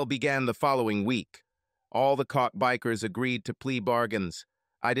trial began the following week. All the caught bikers agreed to plea bargains.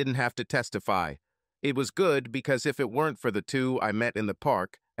 I didn't have to testify. It was good because if it weren't for the two I met in the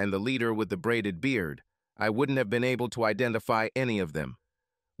park and the leader with the braided beard, I wouldn't have been able to identify any of them.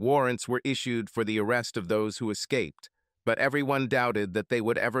 Warrants were issued for the arrest of those who escaped, but everyone doubted that they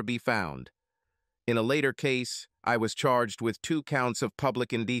would ever be found. In a later case, I was charged with 2 counts of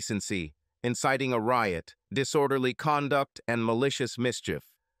public indecency, inciting a riot, disorderly conduct, and malicious mischief.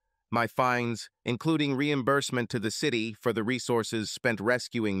 My fines, including reimbursement to the city for the resources spent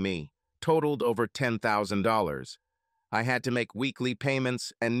rescuing me, totaled over $10,000. I had to make weekly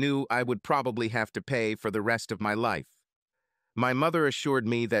payments and knew I would probably have to pay for the rest of my life. My mother assured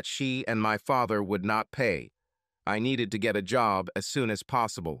me that she and my father would not pay. I needed to get a job as soon as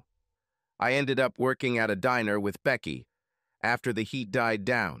possible. I ended up working at a diner with Becky. After the heat died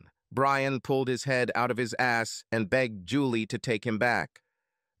down, Brian pulled his head out of his ass and begged Julie to take him back.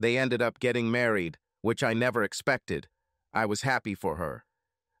 They ended up getting married, which I never expected. I was happy for her,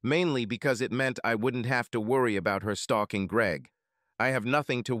 mainly because it meant I wouldn't have to worry about her stalking Greg. I have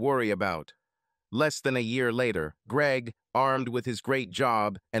nothing to worry about. Less than a year later, Greg, armed with his great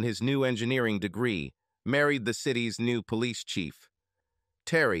job and his new engineering degree, married the city's new police chief.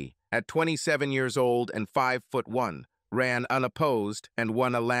 Terry, at 27 years old and 5'1", ran unopposed and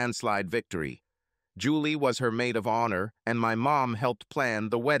won a landslide victory. Julie was her maid of honor, and my mom helped plan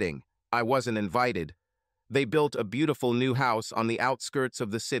the wedding. I wasn't invited. They built a beautiful new house on the outskirts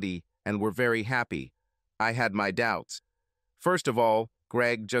of the city and were very happy. I had my doubts. First of all,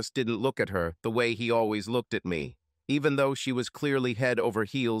 Greg just didn't look at her the way he always looked at me, even though she was clearly head over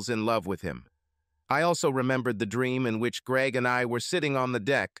heels in love with him. I also remembered the dream in which Greg and I were sitting on the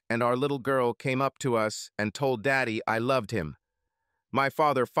deck and our little girl came up to us and told Daddy I loved him. My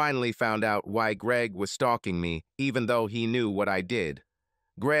father finally found out why Greg was stalking me, even though he knew what I did.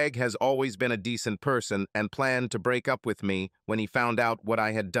 Greg has always been a decent person and planned to break up with me when he found out what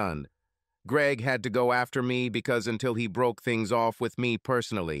I had done. Greg had to go after me because until he broke things off with me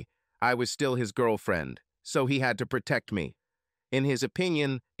personally, I was still his girlfriend, so he had to protect me. In his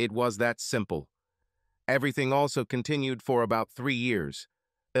opinion, it was that simple. Everything also continued for about 3 years.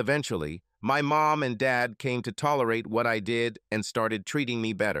 Eventually, my mom and dad came to tolerate what I did and started treating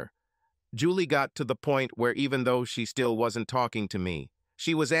me better. Julie got to the point where even though she still wasn't talking to me,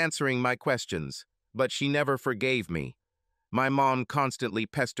 she was answering my questions, but she never forgave me. My mom constantly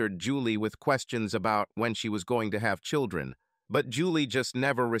pestered Julie with questions about when she was going to have children, but Julie just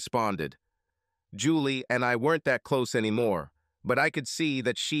never responded. Julie and I weren't that close anymore, but I could see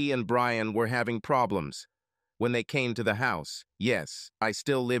that she and Brian were having problems. When they came to the house, yes, I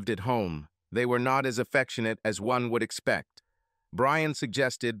still lived at home. They were not as affectionate as one would expect. Brian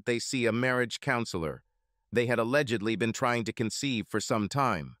suggested they see a marriage counselor. They had allegedly been trying to conceive for some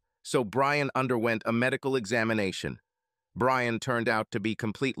time, so Brian underwent a medical examination. Brian turned out to be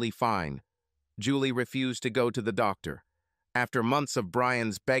completely fine. Julie refused to go to the doctor. After months of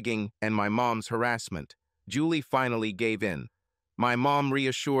Brian's begging and my mom's harassment, Julie finally gave in. My mom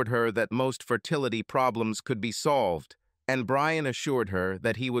reassured her that most fertility problems could be solved, and Brian assured her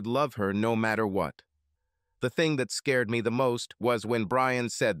that he would love her no matter what. The thing that scared me the most was when Brian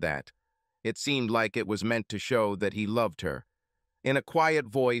said that. It seemed like it was meant to show that he loved her. In a quiet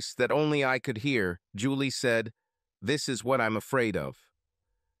voice that only I could hear, Julie said, "This is what I'm afraid of."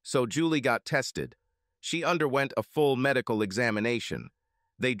 So Julie got tested. She underwent a full medical examination.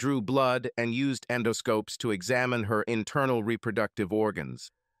 They drew blood and used endoscopes to examine her internal reproductive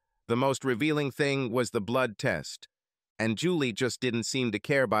organs. The most revealing thing was the blood test. And Julie just didn't seem to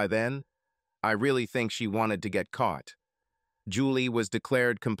care by then. I really think she wanted to get caught. Julie was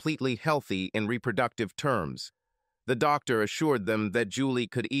declared completely healthy in reproductive terms. The doctor assured them that Julie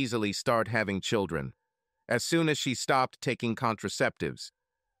could easily start having children, as soon as she stopped taking contraceptives.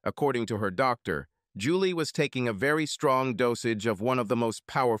 According to her doctor, Julie was taking a very strong dosage of one of the most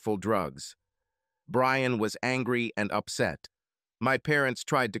powerful drugs. Brian was angry and upset. My parents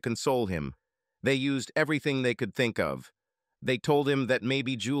tried to console him. They used everything they could think of. They told him that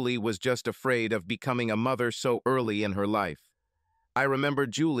maybe Julie was just afraid of becoming a mother so early in her life. I remember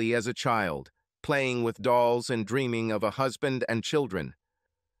Julie as a child, playing with dolls and dreaming of a husband and children.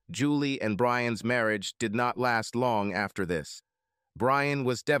 Julie and Brian's marriage did not last long after this. Brian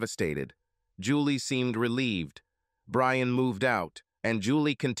was devastated. Julie seemed relieved. Brian moved out, and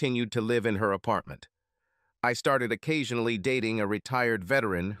Julie continued to live in her apartment. I started occasionally dating a retired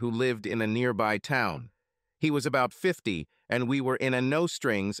veteran who lived in a nearby town. He was about 50, and we were in a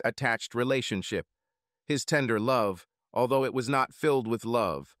no-strings-attached relationship. His tender love, although it was not filled with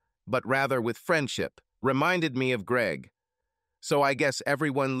love, but rather with friendship, reminded me of Greg. So I guess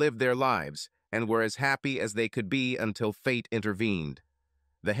everyone lived their lives and were as happy as they could be until fate intervened.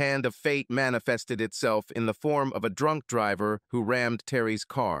 The hand of fate manifested itself in the form of a drunk driver who rammed Terry's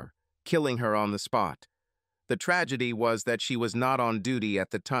car, killing her on the spot. The tragedy was that she was not on duty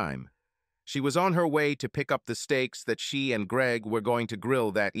at the time. She was on her way to pick up the steaks that she and Greg were going to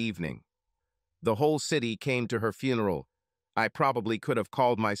grill that evening. The whole city came to her funeral. I probably could have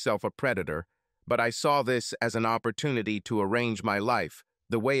called myself a predator, but I saw this as an opportunity to arrange my life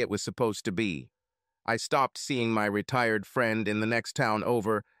the way it was supposed to be. I stopped seeing my retired friend in the next town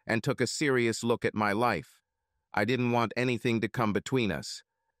over and took a serious look at my life. I didn't want anything to come between us.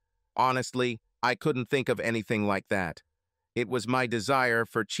 Honestly, I couldn't think of anything like that. It was my desire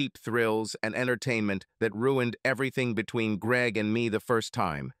for cheap thrills and entertainment that ruined everything between Greg and me the first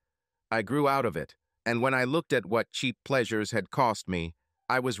time. I grew out of it, and when I looked at what cheap pleasures had cost me,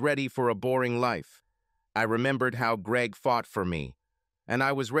 I was ready for a boring life. I remembered how Greg fought for me, and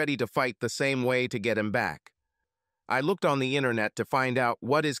I was ready to fight the same way to get him back. I looked on the internet to find out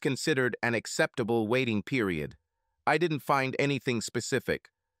what is considered an acceptable waiting period. I didn't find anything specific.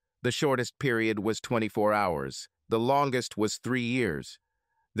 The shortest period was 24 hours. The longest was 3 years.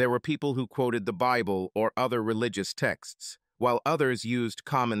 There were people who quoted the Bible or other religious texts, while others used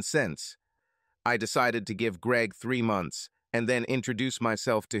common sense. I decided to give Greg 3 months and then introduce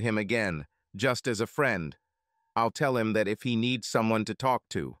myself to him again, just as a friend. I'll tell him that if he needs someone to talk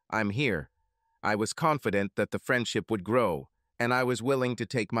to, I'm here. I was confident that the friendship would grow, and I was willing to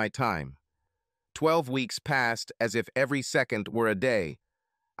take my time. 12 weeks passed as if every second were a day.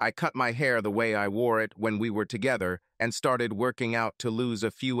 I cut my hair the way I wore it when we were together and started working out to lose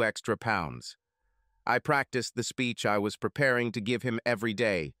a few extra pounds. I practiced the speech I was preparing to give him every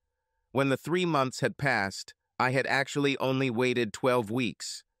day. When the 3 months had passed, I had actually only waited 12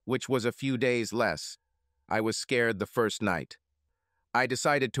 weeks, which was a few days less. I was scared the first night. I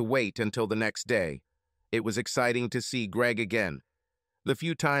decided to wait until the next day. It was exciting to see Greg again. The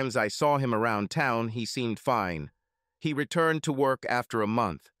few times I saw him around town, he seemed fine. He returned to work after a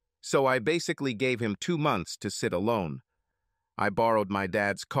month, so I basically gave him 2 months to sit alone. I borrowed my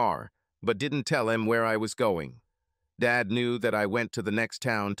dad's car, but didn't tell him where I was going. Dad knew that I went to the next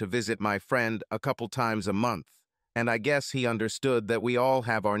town to visit my friend a couple times a month, and I guess he understood that we all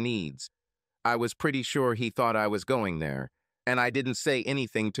have our needs. I was pretty sure he thought I was going there, and I didn't say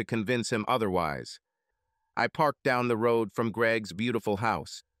anything to convince him otherwise. I parked down the road from Greg's beautiful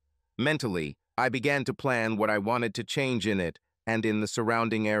house. Mentally, I began to plan what I wanted to change in it and in the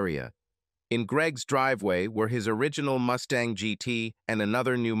surrounding area. In Greg's driveway were his original Mustang GT and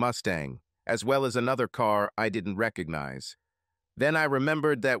another new Mustang, as well as another car I didn't recognize. Then I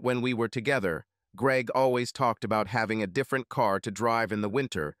remembered that when we were together, Greg always talked about having a different car to drive in the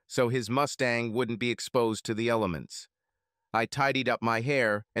winter so his Mustang wouldn't be exposed to the elements. I tidied up my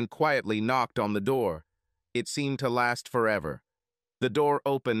hair and quietly knocked on the door. It seemed to last forever. The door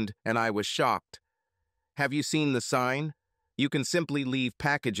opened and I was shocked. "Have you seen the sign? You can simply leave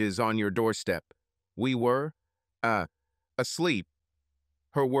packages on your doorstep." We were, asleep.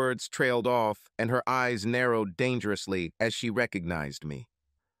 Her words trailed off and her eyes narrowed dangerously as she recognized me.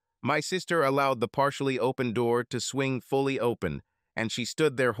 My sister allowed the partially open door to swing fully open, and she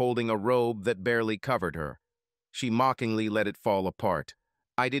stood there holding a robe that barely covered her. She mockingly let it fall apart.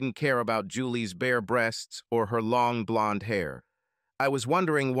 I didn't care about Julie's bare breasts or her long blonde hair. I was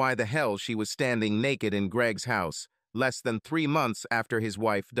wondering why the hell she was standing naked in Greg's house, less than 3 months after his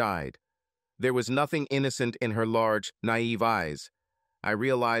wife died. There was nothing innocent in her large, naive eyes. I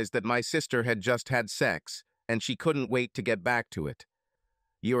realized that my sister had just had sex, and she couldn't wait to get back to it.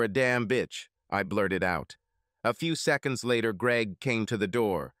 "You're a damn bitch," I blurted out. A few seconds later, Greg came to the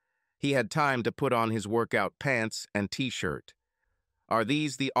door. He had time to put on his workout pants and t-shirt. "Are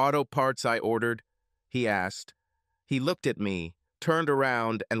these the auto parts I ordered?" he asked. He looked at me, turned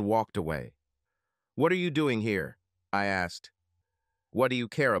around, and walked away. "What are you doing here?" I asked. "What do you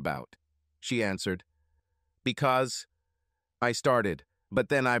care about?" she answered. "Because—" I started, but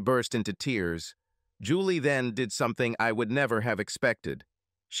then I burst into tears. Julie then did something I would never have expected.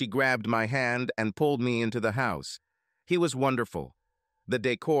 She grabbed my hand and pulled me into the house. He was wonderful. The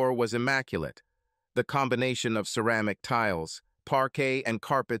decor was immaculate. The combination of ceramic tiles, parquet, and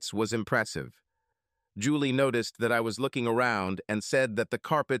carpets was impressive. Julie noticed that I was looking around and said that the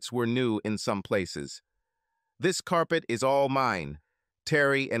carpets were new in some places. "This carpet is all mine.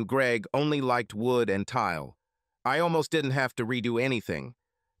 Terry and Greg only liked wood and tile. I almost didn't have to redo anything.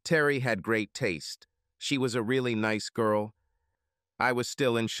 Terry had great taste. She was a really nice girl." I was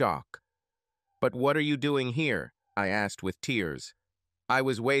still in shock. "But what are you doing here?" I asked with tears. "I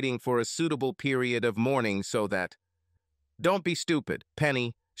was waiting for a suitable period of mourning so that—" "Don't be stupid,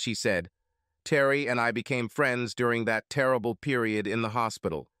 Penny," she said. "Terry and I became friends during that terrible period in the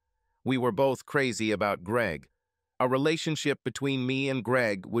hospital. We were both crazy about Greg. A relationship between me and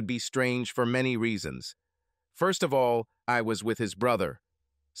Greg would be strange for many reasons. First of all, I was with his brother.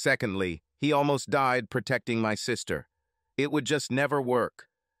 Secondly, he almost died protecting my sister. It would just never work.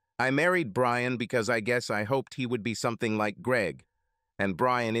 I married Brian because I guess I hoped he would be something like Greg. And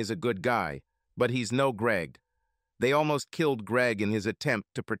Brian is a good guy, but he's no Greg. They almost killed Greg in his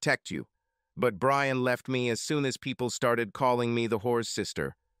attempt to protect you. But Brian left me as soon as people started calling me the whore's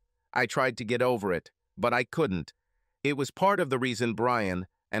sister. I tried to get over it, but I couldn't. It was part of the reason Brian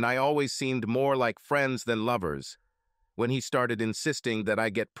and I always seemed more like friends than lovers. When he started insisting that I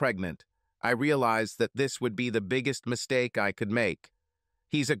get pregnant, I realized that this would be the biggest mistake I could make.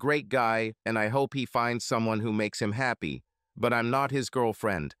 He's a great guy, and I hope he finds someone who makes him happy, but I'm not his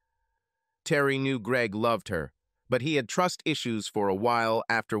girlfriend. Terry knew Greg loved her, but he had trust issues for a while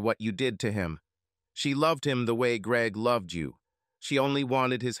after what you did to him. She loved him the way Greg loved you. She only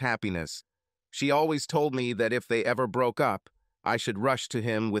wanted his happiness. She always told me that if they ever broke up, I should rush to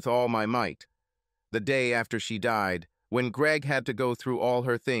him with all my might. The day after she died, when Greg had to go through all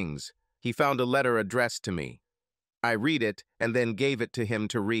her things, he found a letter addressed to me. I read it and then gave it to him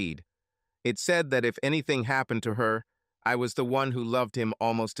to read. It said that if anything happened to her, I was the one who loved him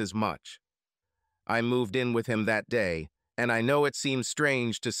almost as much. I moved in with him that day, and I know it seems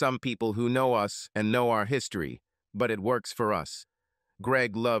strange to some people who know us and know our history, but it works for us.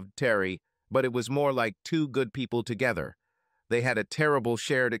 Greg loved Terry, but it was more like two good people together. They had a terrible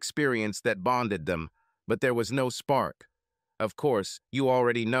shared experience that bonded them, but there was no spark. Of course, you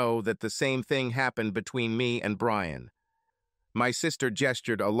already know that the same thing happened between me and Brian. My sister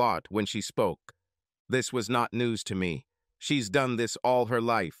gestured a lot when she spoke. This was not news to me. She's done this all her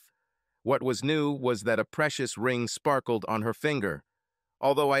life. What was new was that a precious ring sparkled on her finger.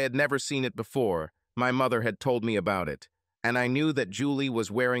 Although I had never seen it before, my mother had told me about it, and I knew that Julie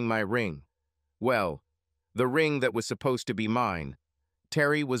was wearing my ring. Well, the ring that was supposed to be mine.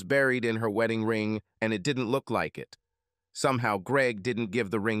 Terry was buried in her wedding ring, and it didn't look like it. Somehow Greg didn't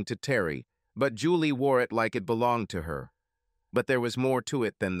give the ring to Terry, but Julie wore it like it belonged to her. But there was more to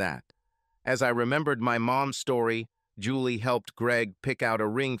it than that. As I remembered my mom's story, Julie helped Greg pick out a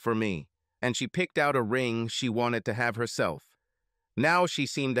ring for me, and she picked out a ring she wanted to have herself. Now she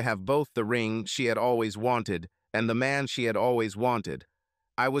seemed to have both the ring she had always wanted and the man she had always wanted.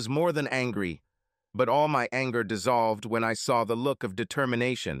 I was more than angry, but all my anger dissolved when I saw the look of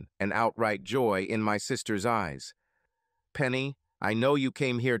determination and outright joy in my sister's eyes. "Penny, I know you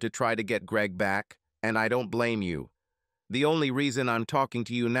came here to try to get Greg back, and I don't blame you. The only reason I'm talking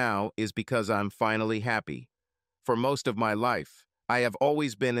to you now is because I'm finally happy. For most of my life, I have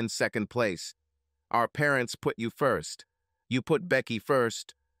always been in second place. Our parents put you first. You put Becky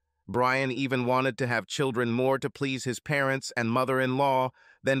first. Brian even wanted to have children more to please his parents and mother-in-law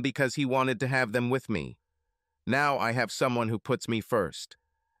than because he wanted to have them with me. Now I have someone who puts me first.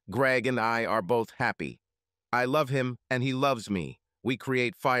 Greg and I are both happy. I love him and he loves me. We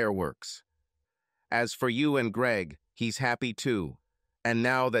create fireworks. As for you and Greg, he's happy too. And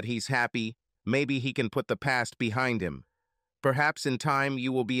now that he's happy, maybe he can put the past behind him. Perhaps in time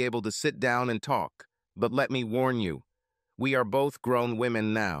you will be able to sit down and talk. But let me warn you, we are both grown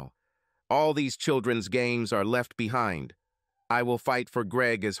women now. All these children's games are left behind. I will fight for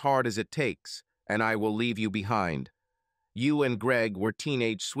Greg as hard as it takes, and I will leave you behind. You and Greg were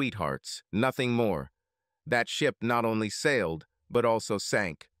teenage sweethearts, nothing more. That ship not only sailed, but also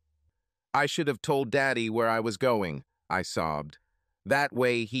sank. I should have told Daddy where I was going, I sobbed. That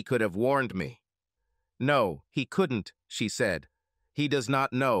way he could have warned me. No, he couldn't, she said. He does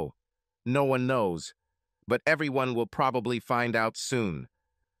not know. No one knows. But everyone will probably find out soon.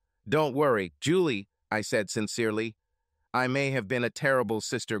 Don't worry, Julie, I said sincerely. I may have been a terrible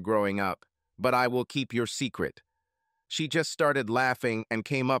sister growing up, but I will keep your secret. She just started laughing and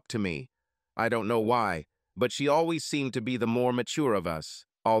came up to me. I don't know why, but she always seemed to be the more mature of us,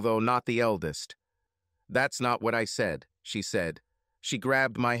 although not the eldest. That's not what I said, she said. She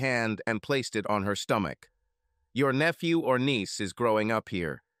grabbed my hand and placed it on her stomach. Your nephew or niece is growing up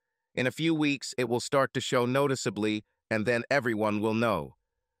here. In a few weeks, it will start to show noticeably, and then everyone will know.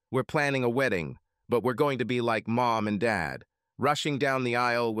 We're planning a wedding, but we're going to be like Mom and Dad, rushing down the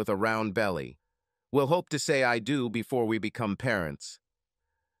aisle with a round belly. We'll hope to say I do before we become parents.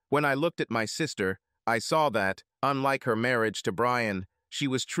 When I looked at my sister, I saw that, unlike her marriage to Brian, she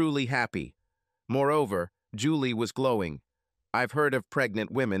was truly happy. Moreover, Julie was glowing. I've heard of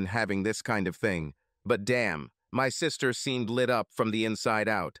pregnant women having this kind of thing, but damn, my sister seemed lit up from the inside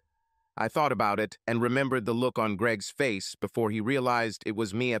out. I thought about it and remembered the look on Greg's face before he realized it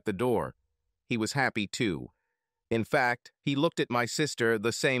was me at the door. He was happy too. In fact, he looked at my sister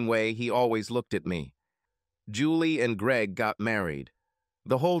the same way he always looked at me. Julie and Greg got married.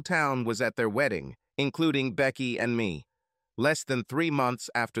 The whole town was at their wedding, including Becky and me. Less than 3 months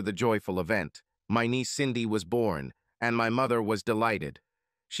after the joyful event, my niece Cindy was born, and my mother was delighted.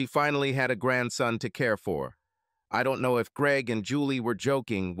 She finally had a grandson to care for. I don't know if Greg and Julie were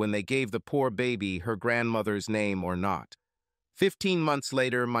joking when they gave the poor baby her grandmother's name or not. 15 months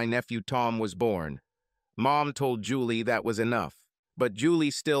later, my nephew Tom was born. Mom told Julie that was enough, but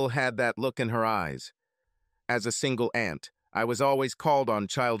Julie still had that look in her eyes. As a single aunt, I was always called on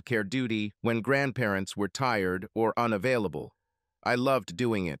childcare duty when grandparents were tired or unavailable. I loved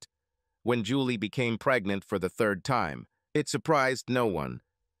doing it. When Julie became pregnant for the 3rd time, it surprised no one.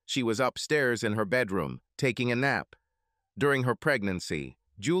 She was upstairs in her bedroom, taking a nap. During her pregnancy,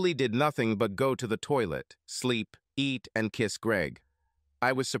 Julie did nothing but go to the toilet, sleep, eat, and kiss Greg.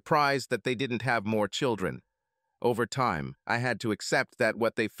 I was surprised that they didn't have more children. Over time, I had to accept that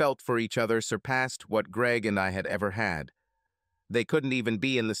what they felt for each other surpassed what Greg and I had ever had. They couldn't even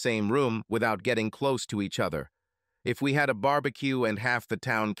be in the same room without getting close to each other. If we had a barbecue and half the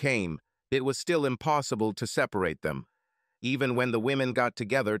town came, it was still impossible to separate them. Even when the women got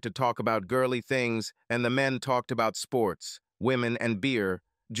together to talk about girly things and the men talked about sports, women, and beer,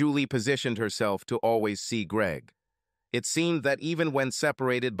 Julie positioned herself to always see Greg. It seemed that even when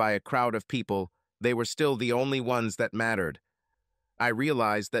separated by a crowd of people, they were still the only ones that mattered. I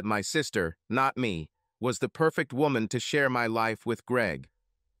realized that my sister, not me, was the perfect woman to share my life with Greg.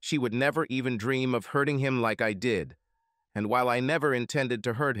 She would never even dream of hurting him like I did. And while I never intended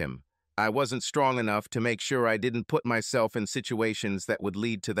to hurt him, I wasn't strong enough to make sure I didn't put myself in situations that would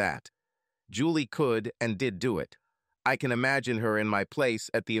lead to that. Julie could and did do it. I can imagine her in my place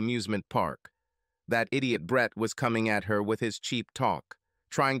at the amusement park. That idiot Brett was coming at her with his cheap talk,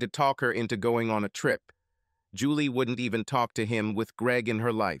 trying to talk her into going on a trip. Julie wouldn't even talk to him with Greg in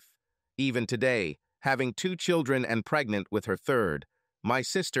her life. Even today, having 2 children and pregnant with her 3rd, my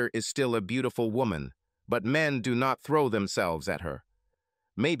sister is still a beautiful woman, but men do not throw themselves at her.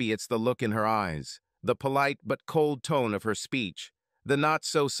 Maybe it's the look in her eyes, the polite but cold tone of her speech, the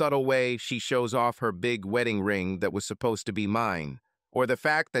not-so-subtle way she shows off her big wedding ring that was supposed to be mine, or the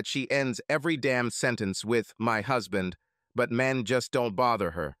fact that she ends every damn sentence with, "my husband," but men just don't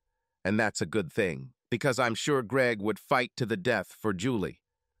bother her. And that's a good thing, because I'm sure Greg would fight to the death for Julie.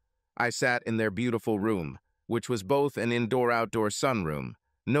 I sat in their beautiful room, which was both an indoor-outdoor sunroom,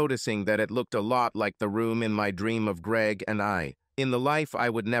 noticing that it looked a lot like the room in my dream of Greg and I, in the life I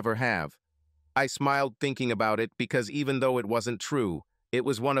would never have. I smiled thinking about it because even though it wasn't true, it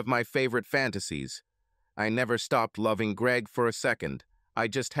was one of my favorite fantasies. I never stopped loving Greg for a second. I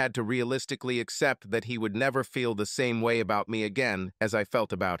just had to realistically accept that he would never feel the same way about me again as I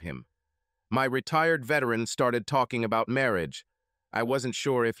felt about him. My retired veteran started talking about marriage. I wasn't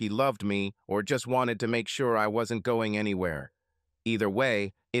sure if he loved me or just wanted to make sure I wasn't going anywhere. Either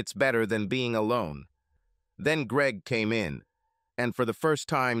way, it's better than being alone. Then Greg came in, and for the first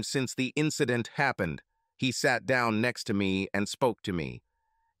time since the incident happened, he sat down next to me and spoke to me.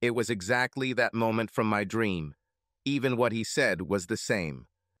 It was exactly that moment from my dream. Even what he said was the same.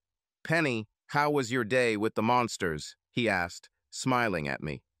 "Penny, how was your day with the monsters?" he asked, smiling at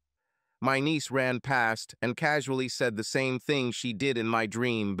me. My niece ran past and casually said the same thing she did in my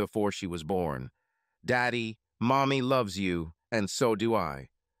dream before she was born. "Daddy, Mommy loves you, and so do I."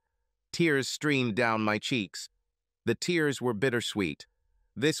 Tears streamed down my cheeks. The tears were bittersweet.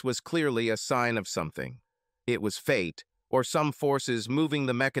 This was clearly a sign of something. It was fate, or some forces moving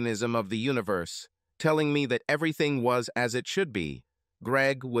the mechanism of the universe, telling me that everything was as it should be.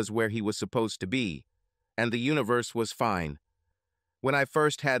 Greg was where he was supposed to be, and the universe was fine. When I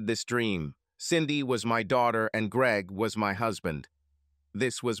first had this dream, Cindy was my daughter and Greg was my husband.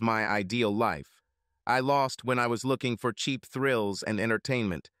 This was my ideal life. I lost when I was looking for cheap thrills and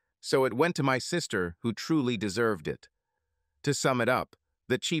entertainment, so it went to my sister who truly deserved it. To sum it up,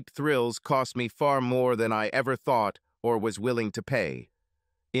 the cheap thrills cost me far more than I ever thought or was willing to pay.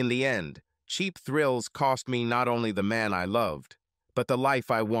 In the end, cheap thrills cost me not only the man I loved, but the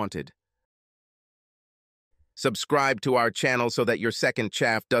life I wanted. Subscribe to our channel so that your second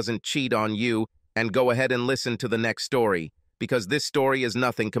chaff doesn't cheat on you, and go ahead and listen to the next story, because this story is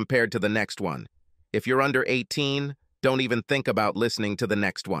nothing compared to the next one. If you're under 18, don't even think about listening to the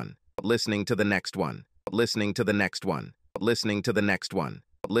next one. Listening to the next one. Listening to the next one. Listening to the next one.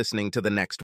 Listening to the next one.